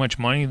for too much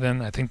money, then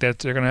I think that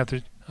they're going to have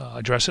to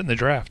address it in the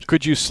draft.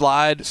 Could you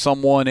slide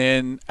someone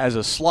in as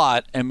a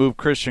slot and move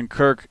Christian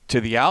Kirk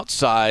to the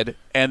outside,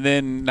 and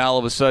then now all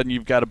of a sudden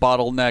you've got a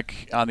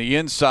bottleneck on the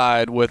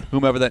inside with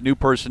whomever that new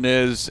person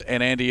is,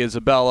 and Andy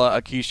Isabella,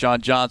 a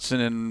Keyshawn Johnson,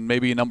 and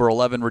maybe number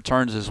 11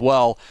 returns as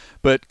well.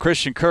 But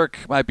Christian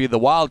Kirk might be the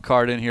wild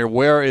card in here.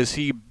 Where is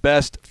he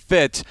best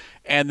fit?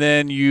 And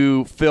then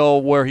you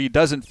fill where he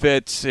doesn't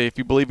fit. If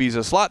you believe he's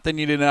a slot, then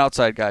you need an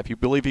outside guy. If you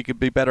believe he could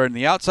be better in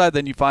the outside,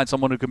 then you find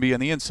someone who can be on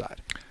the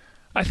inside.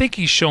 I think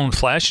he's shown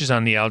flashes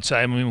on the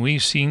outside. I mean,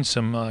 we've seen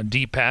some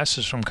deep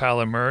passes from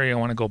Kyler Murray. I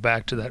want to go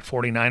back to that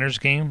 49ers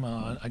game.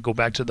 I go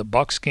back to the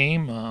Bucs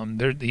game.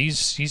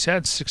 He's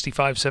had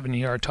 65,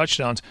 70-yard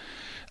touchdowns.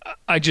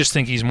 I just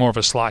think he's more of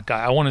a slot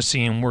guy. I want to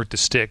see him work the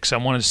sticks. I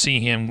want to see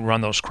him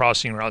run those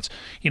crossing routes.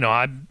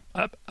 I'm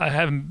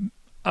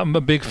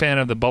a big fan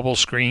of the bubble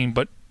screen,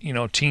 but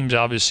teams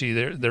obviously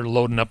they're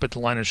loading up at the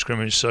line of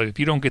scrimmage. So if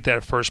you don't get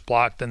that first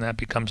block, then that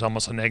becomes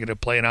almost a negative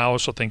play. And I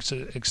also think it's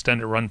an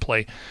extended run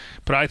play.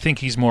 But I think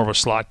he's more of a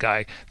slot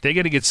guy. They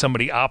got to get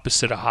somebody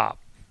opposite of Hop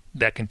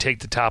that can take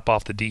the top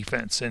off the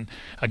defense. And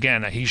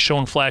again, he's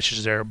shown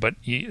flashes there, but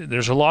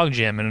there's a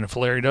logjam. And if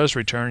Larry does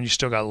return, you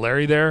still got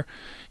Larry there.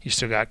 You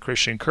still got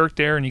Christian Kirk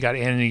there, and you got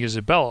Andy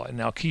Isabella. And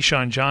now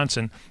Keyshawn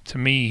Johnson, to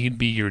me, he'd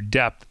be your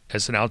depth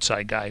as an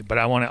outside guy, but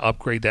I want to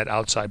upgrade that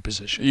outside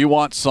position. You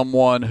want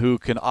someone who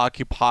can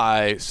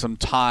occupy some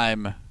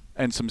time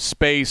and some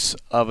space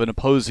of an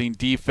opposing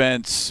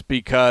defense,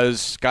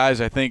 because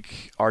guys I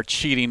think are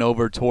cheating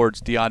over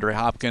towards DeAndre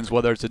Hopkins,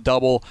 whether it's a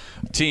double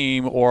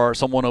team or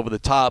someone over the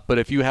top. But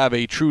if you have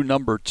a true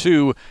number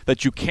 2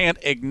 that you can't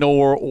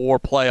ignore or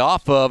play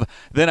off of,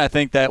 then I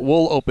think that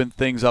will open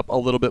things up a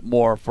little bit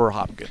more for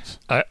Hopkins.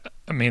 I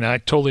mean, I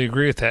totally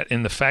agree with that.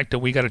 And the fact that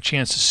we got a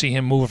chance to see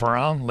him move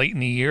around late in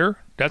the year,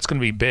 that's going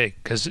to be big,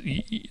 because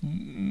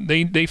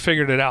they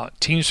figured it out.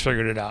 Teams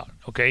figured it out.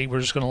 Okay, we're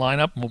just going to line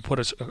up and we'll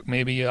put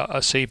maybe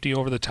a safety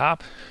over the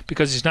top,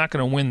 because he's not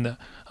going to win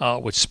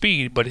with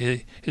speed, but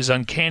his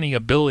uncanny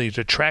ability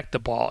to track the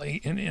ball.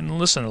 And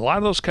listen, a lot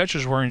of those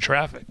catchers were in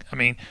traffic. I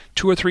mean,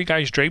 2 or 3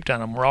 guys draped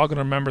on him. We're all going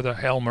to remember the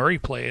Hail Murray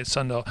play at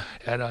Sunday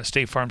at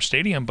State Farm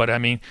Stadium. But I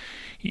mean,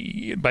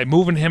 by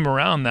moving him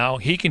around now,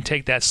 he can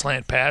take that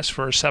slant pass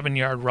for a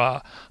 7-yard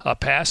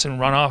pass and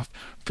run off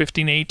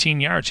 15,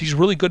 18 yards. He's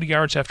really good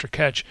yards after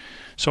catch.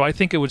 So I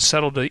think it would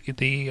settle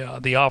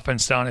the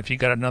offense down if you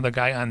got another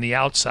guy on the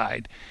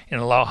outside and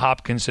allow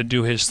Hopkins to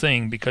do his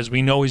thing, because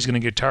we know he's going to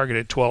get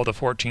targeted 12 to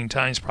 14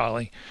 times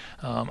probably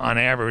on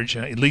average,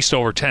 at least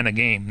over 10 a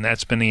game. And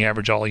that's been the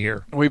average all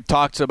year. We've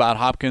talked about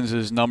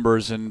Hopkins'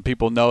 numbers, and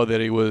people know that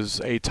he was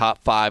a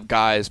top 5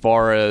 guy as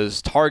far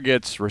as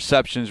targets,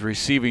 receptions,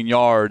 receiving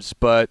yards.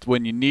 But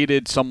when you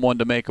needed someone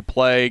to make a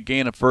play,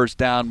 gain a first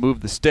down,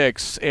 move the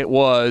sticks, it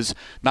was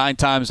 9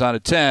 times out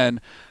of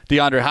 10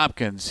 DeAndre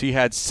Hopkins. He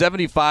had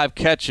 75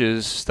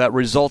 catches that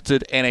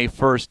resulted in a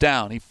first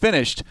down. He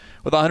finished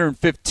with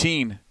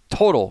 115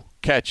 total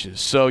catches.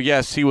 So,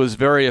 yes, he was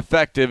very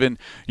effective, and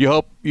you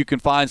hope you can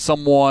find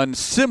someone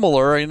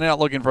similar. You're not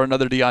looking for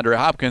another DeAndre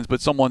Hopkins,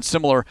 but someone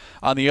similar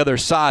on the other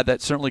side that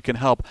certainly can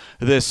help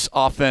this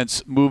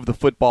offense move the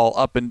football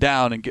up and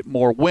down and get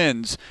more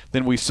wins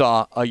than we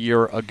saw a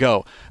year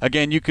ago.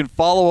 Again, you can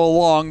follow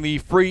along. The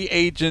free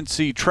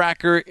agency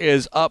tracker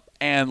is up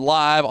and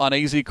live on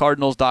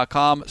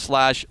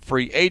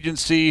azcardinals.com/free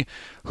agency.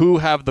 Who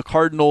have the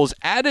Cardinals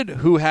added?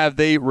 Who have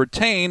they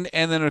retained?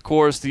 And then, of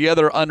course, the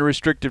other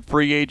unrestricted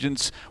free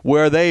agents,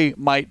 where they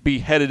might be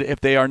headed if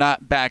they are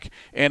not back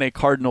in a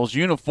Cardinals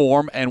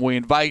uniform. And we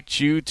invite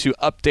you to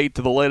update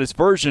to the latest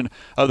version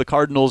of the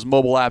Cardinals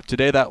mobile app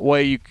today. That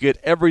way you get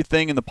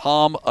everything in the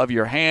palm of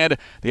your hand.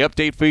 The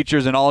update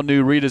features an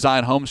all-new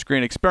redesigned home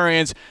screen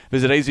experience.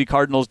 Visit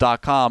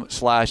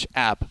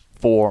azcardinals.com/app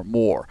for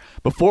more.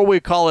 Before we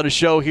call it a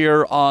show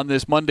here on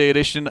this Monday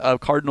edition of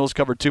Cardinals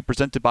Cover 2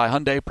 presented by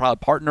Hyundai,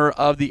 proud partner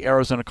of the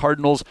Arizona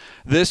Cardinals,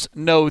 this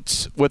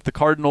notes with the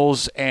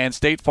Cardinals and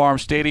State Farm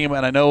Stadium.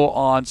 And I know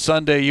on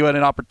Sunday you had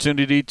an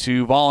opportunity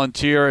to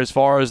volunteer as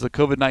far as the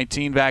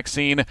COVID-19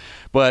 vaccine,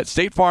 but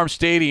State Farm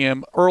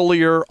Stadium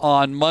earlier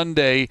on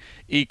Monday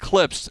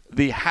eclipsed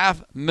the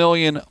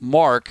 500,000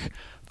 mark.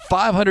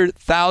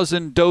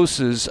 500,000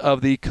 doses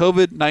of the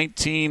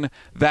COVID-19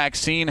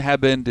 vaccine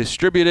have been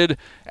distributed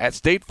at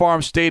State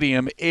Farm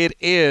Stadium. It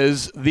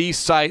is the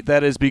site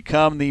that has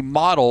become the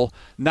model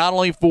not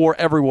only for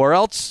everywhere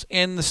else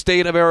in the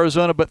state of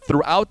Arizona, but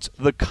throughout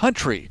the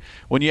country.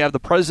 When you have the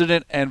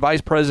president and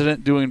vice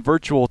president doing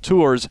virtual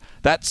tours,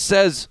 that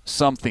says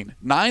something.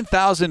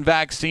 9,000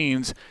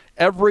 vaccines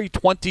every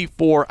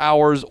 24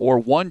 hours, or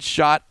 1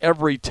 shot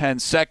every 10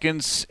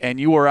 seconds, and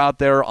you were out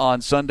there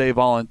on Sunday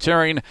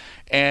volunteering,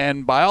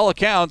 and by all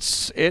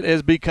accounts, it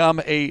has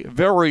become a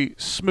very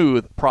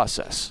smooth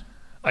process.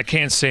 I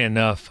can't say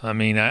enough. I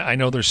mean, I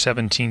know there's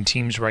 17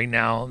 teams right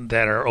now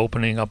that are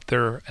opening up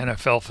their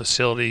NFL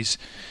facilities,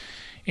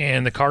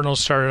 and the Cardinals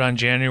started on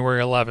January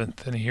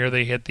 11th, and here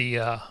they hit the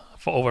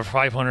over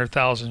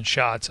 500,000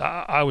 shots.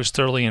 I was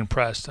thoroughly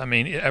impressed. I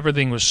mean,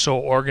 everything was so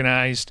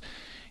organized.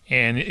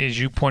 And as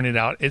you pointed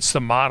out, it's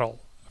the model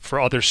for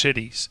other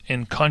cities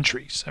and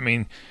countries. I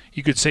mean,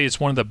 you could say it's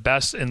one of the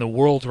best in the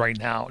world right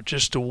now,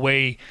 just the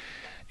way.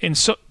 And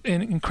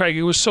Craig,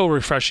 it was so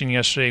refreshing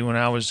yesterday when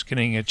I was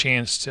getting a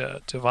chance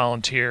to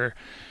volunteer,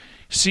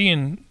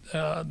 seeing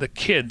the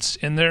kids.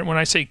 And when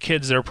I say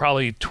kids, they're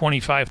probably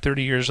 25,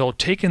 30 years old,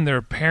 taking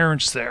their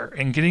parents there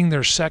and getting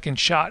their second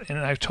shot. And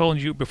I've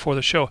told you before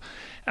the show,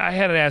 I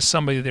had to ask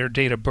somebody their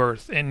date of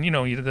birth, and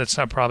that's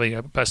not probably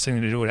the best thing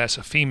to do as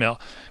a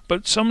female.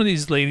 But some of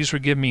these ladies were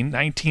giving me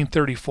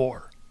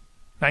 1934,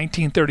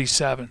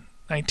 1937,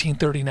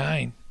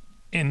 1939,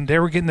 and they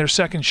were getting their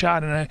second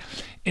shot,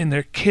 and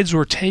their kids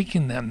were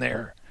taking them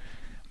there.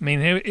 I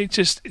mean,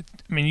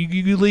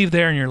 you leave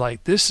there and you're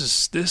like, this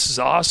is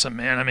awesome,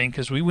 man. I mean,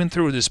 because we went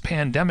through this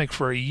pandemic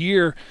for a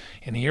year,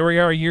 and here we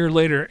are a year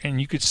later,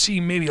 and you could see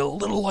maybe a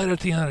little light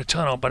at the end of the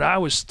tunnel. But I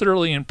was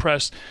thoroughly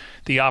impressed.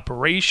 The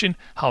operation,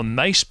 how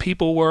nice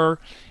people were.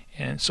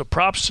 And so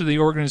props to the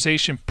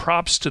organization,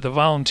 props to the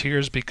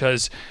volunteers,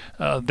 because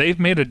they've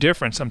made a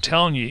difference. I'm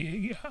telling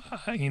you,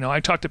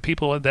 I talked to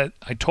people that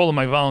I told them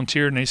I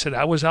volunteered, and they said,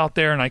 I was out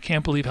there, and I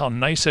can't believe how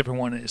nice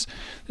everyone is.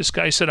 This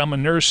guy said, I'm a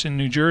nurse in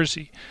New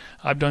Jersey.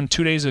 I've done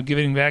 2 days of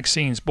giving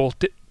vaccines, both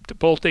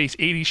days,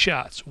 80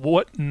 shots.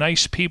 What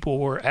nice people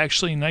were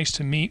actually nice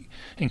to meet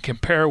and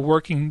compare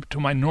working to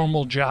my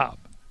normal job.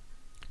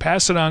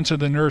 pass it on to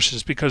the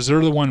nurses because they're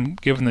the one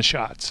giving the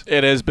shots.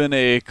 It has been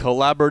a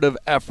collaborative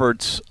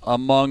effort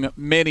among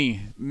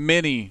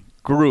many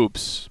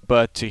groups,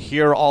 but to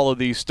hear all of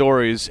these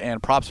stories,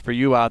 and props for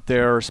you out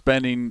there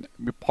spending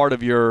part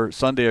of your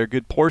Sunday, or a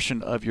good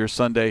portion of your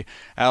Sunday,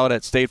 out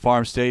at State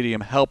Farm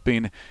Stadium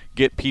helping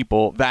get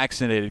people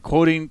vaccinated.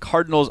 Quoting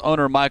Cardinals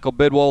owner Michael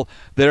Bidwell,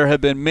 there have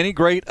been many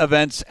great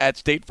events at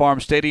State Farm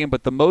Stadium,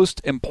 but the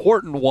most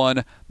important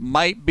one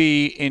might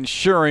be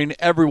ensuring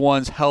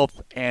everyone's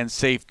health and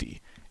safety.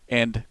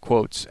 End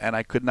quotes. And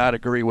I could not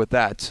agree with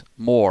that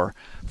more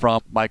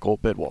from Michael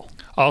Bidwell.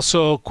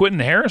 Also, Quentin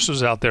Harris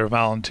was out there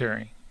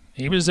volunteering.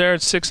 He was there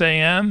at 6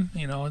 a.m.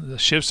 You know, the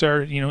shifts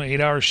are,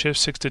 8-hour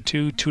shifts, 6 to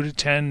 2, 2 to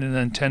 10, and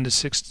then 10 to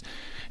 6.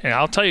 And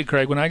I'll tell you,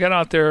 Craig, when I got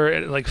out there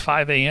at like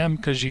 5 a.m.,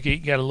 because you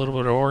got a little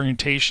bit of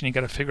orientation, you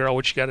got to figure out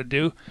what you got to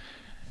do,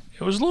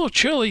 it was a little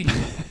chilly.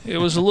 It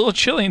was a little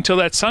chilly until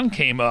that sun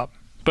came up.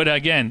 But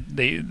again,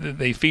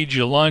 they feed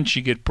you lunch,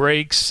 you get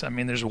breaks. I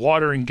mean, there's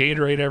water and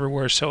Gatorade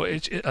everywhere. So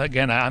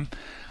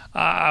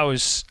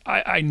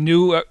I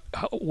knew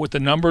what the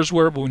numbers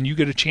were, but when you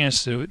get a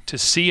chance to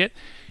see it,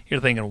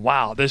 you're thinking,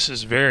 wow, this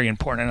is very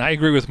important. And I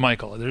agree with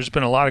Michael. There's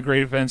been a lot of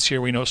great events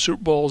here. We know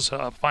Super Bowls,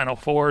 Final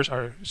Fours,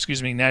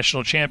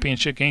 national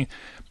championship game.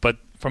 But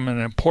from an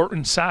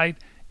important side,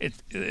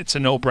 it's a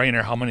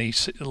no-brainer how many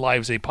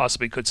lives they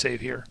possibly could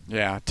save here.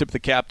 Yeah, tip the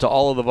cap to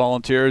all of the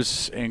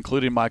volunteers,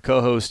 including my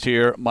co-host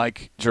here,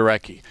 Mike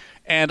Jurecki.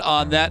 And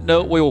on that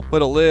note, we will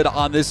put a lid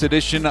on this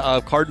edition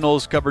of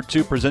Cardinals Cover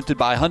 2 presented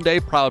by Hyundai,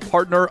 proud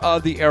partner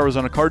of the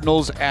Arizona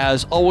Cardinals.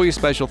 As always,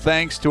 special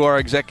thanks to our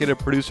executive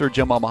producer,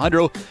 Jim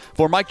Alejandro.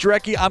 For Mike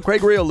Jurecki, I'm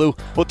Craig Riolu.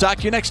 We'll talk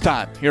to you next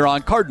time here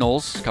on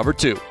Cardinals Cover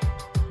 2.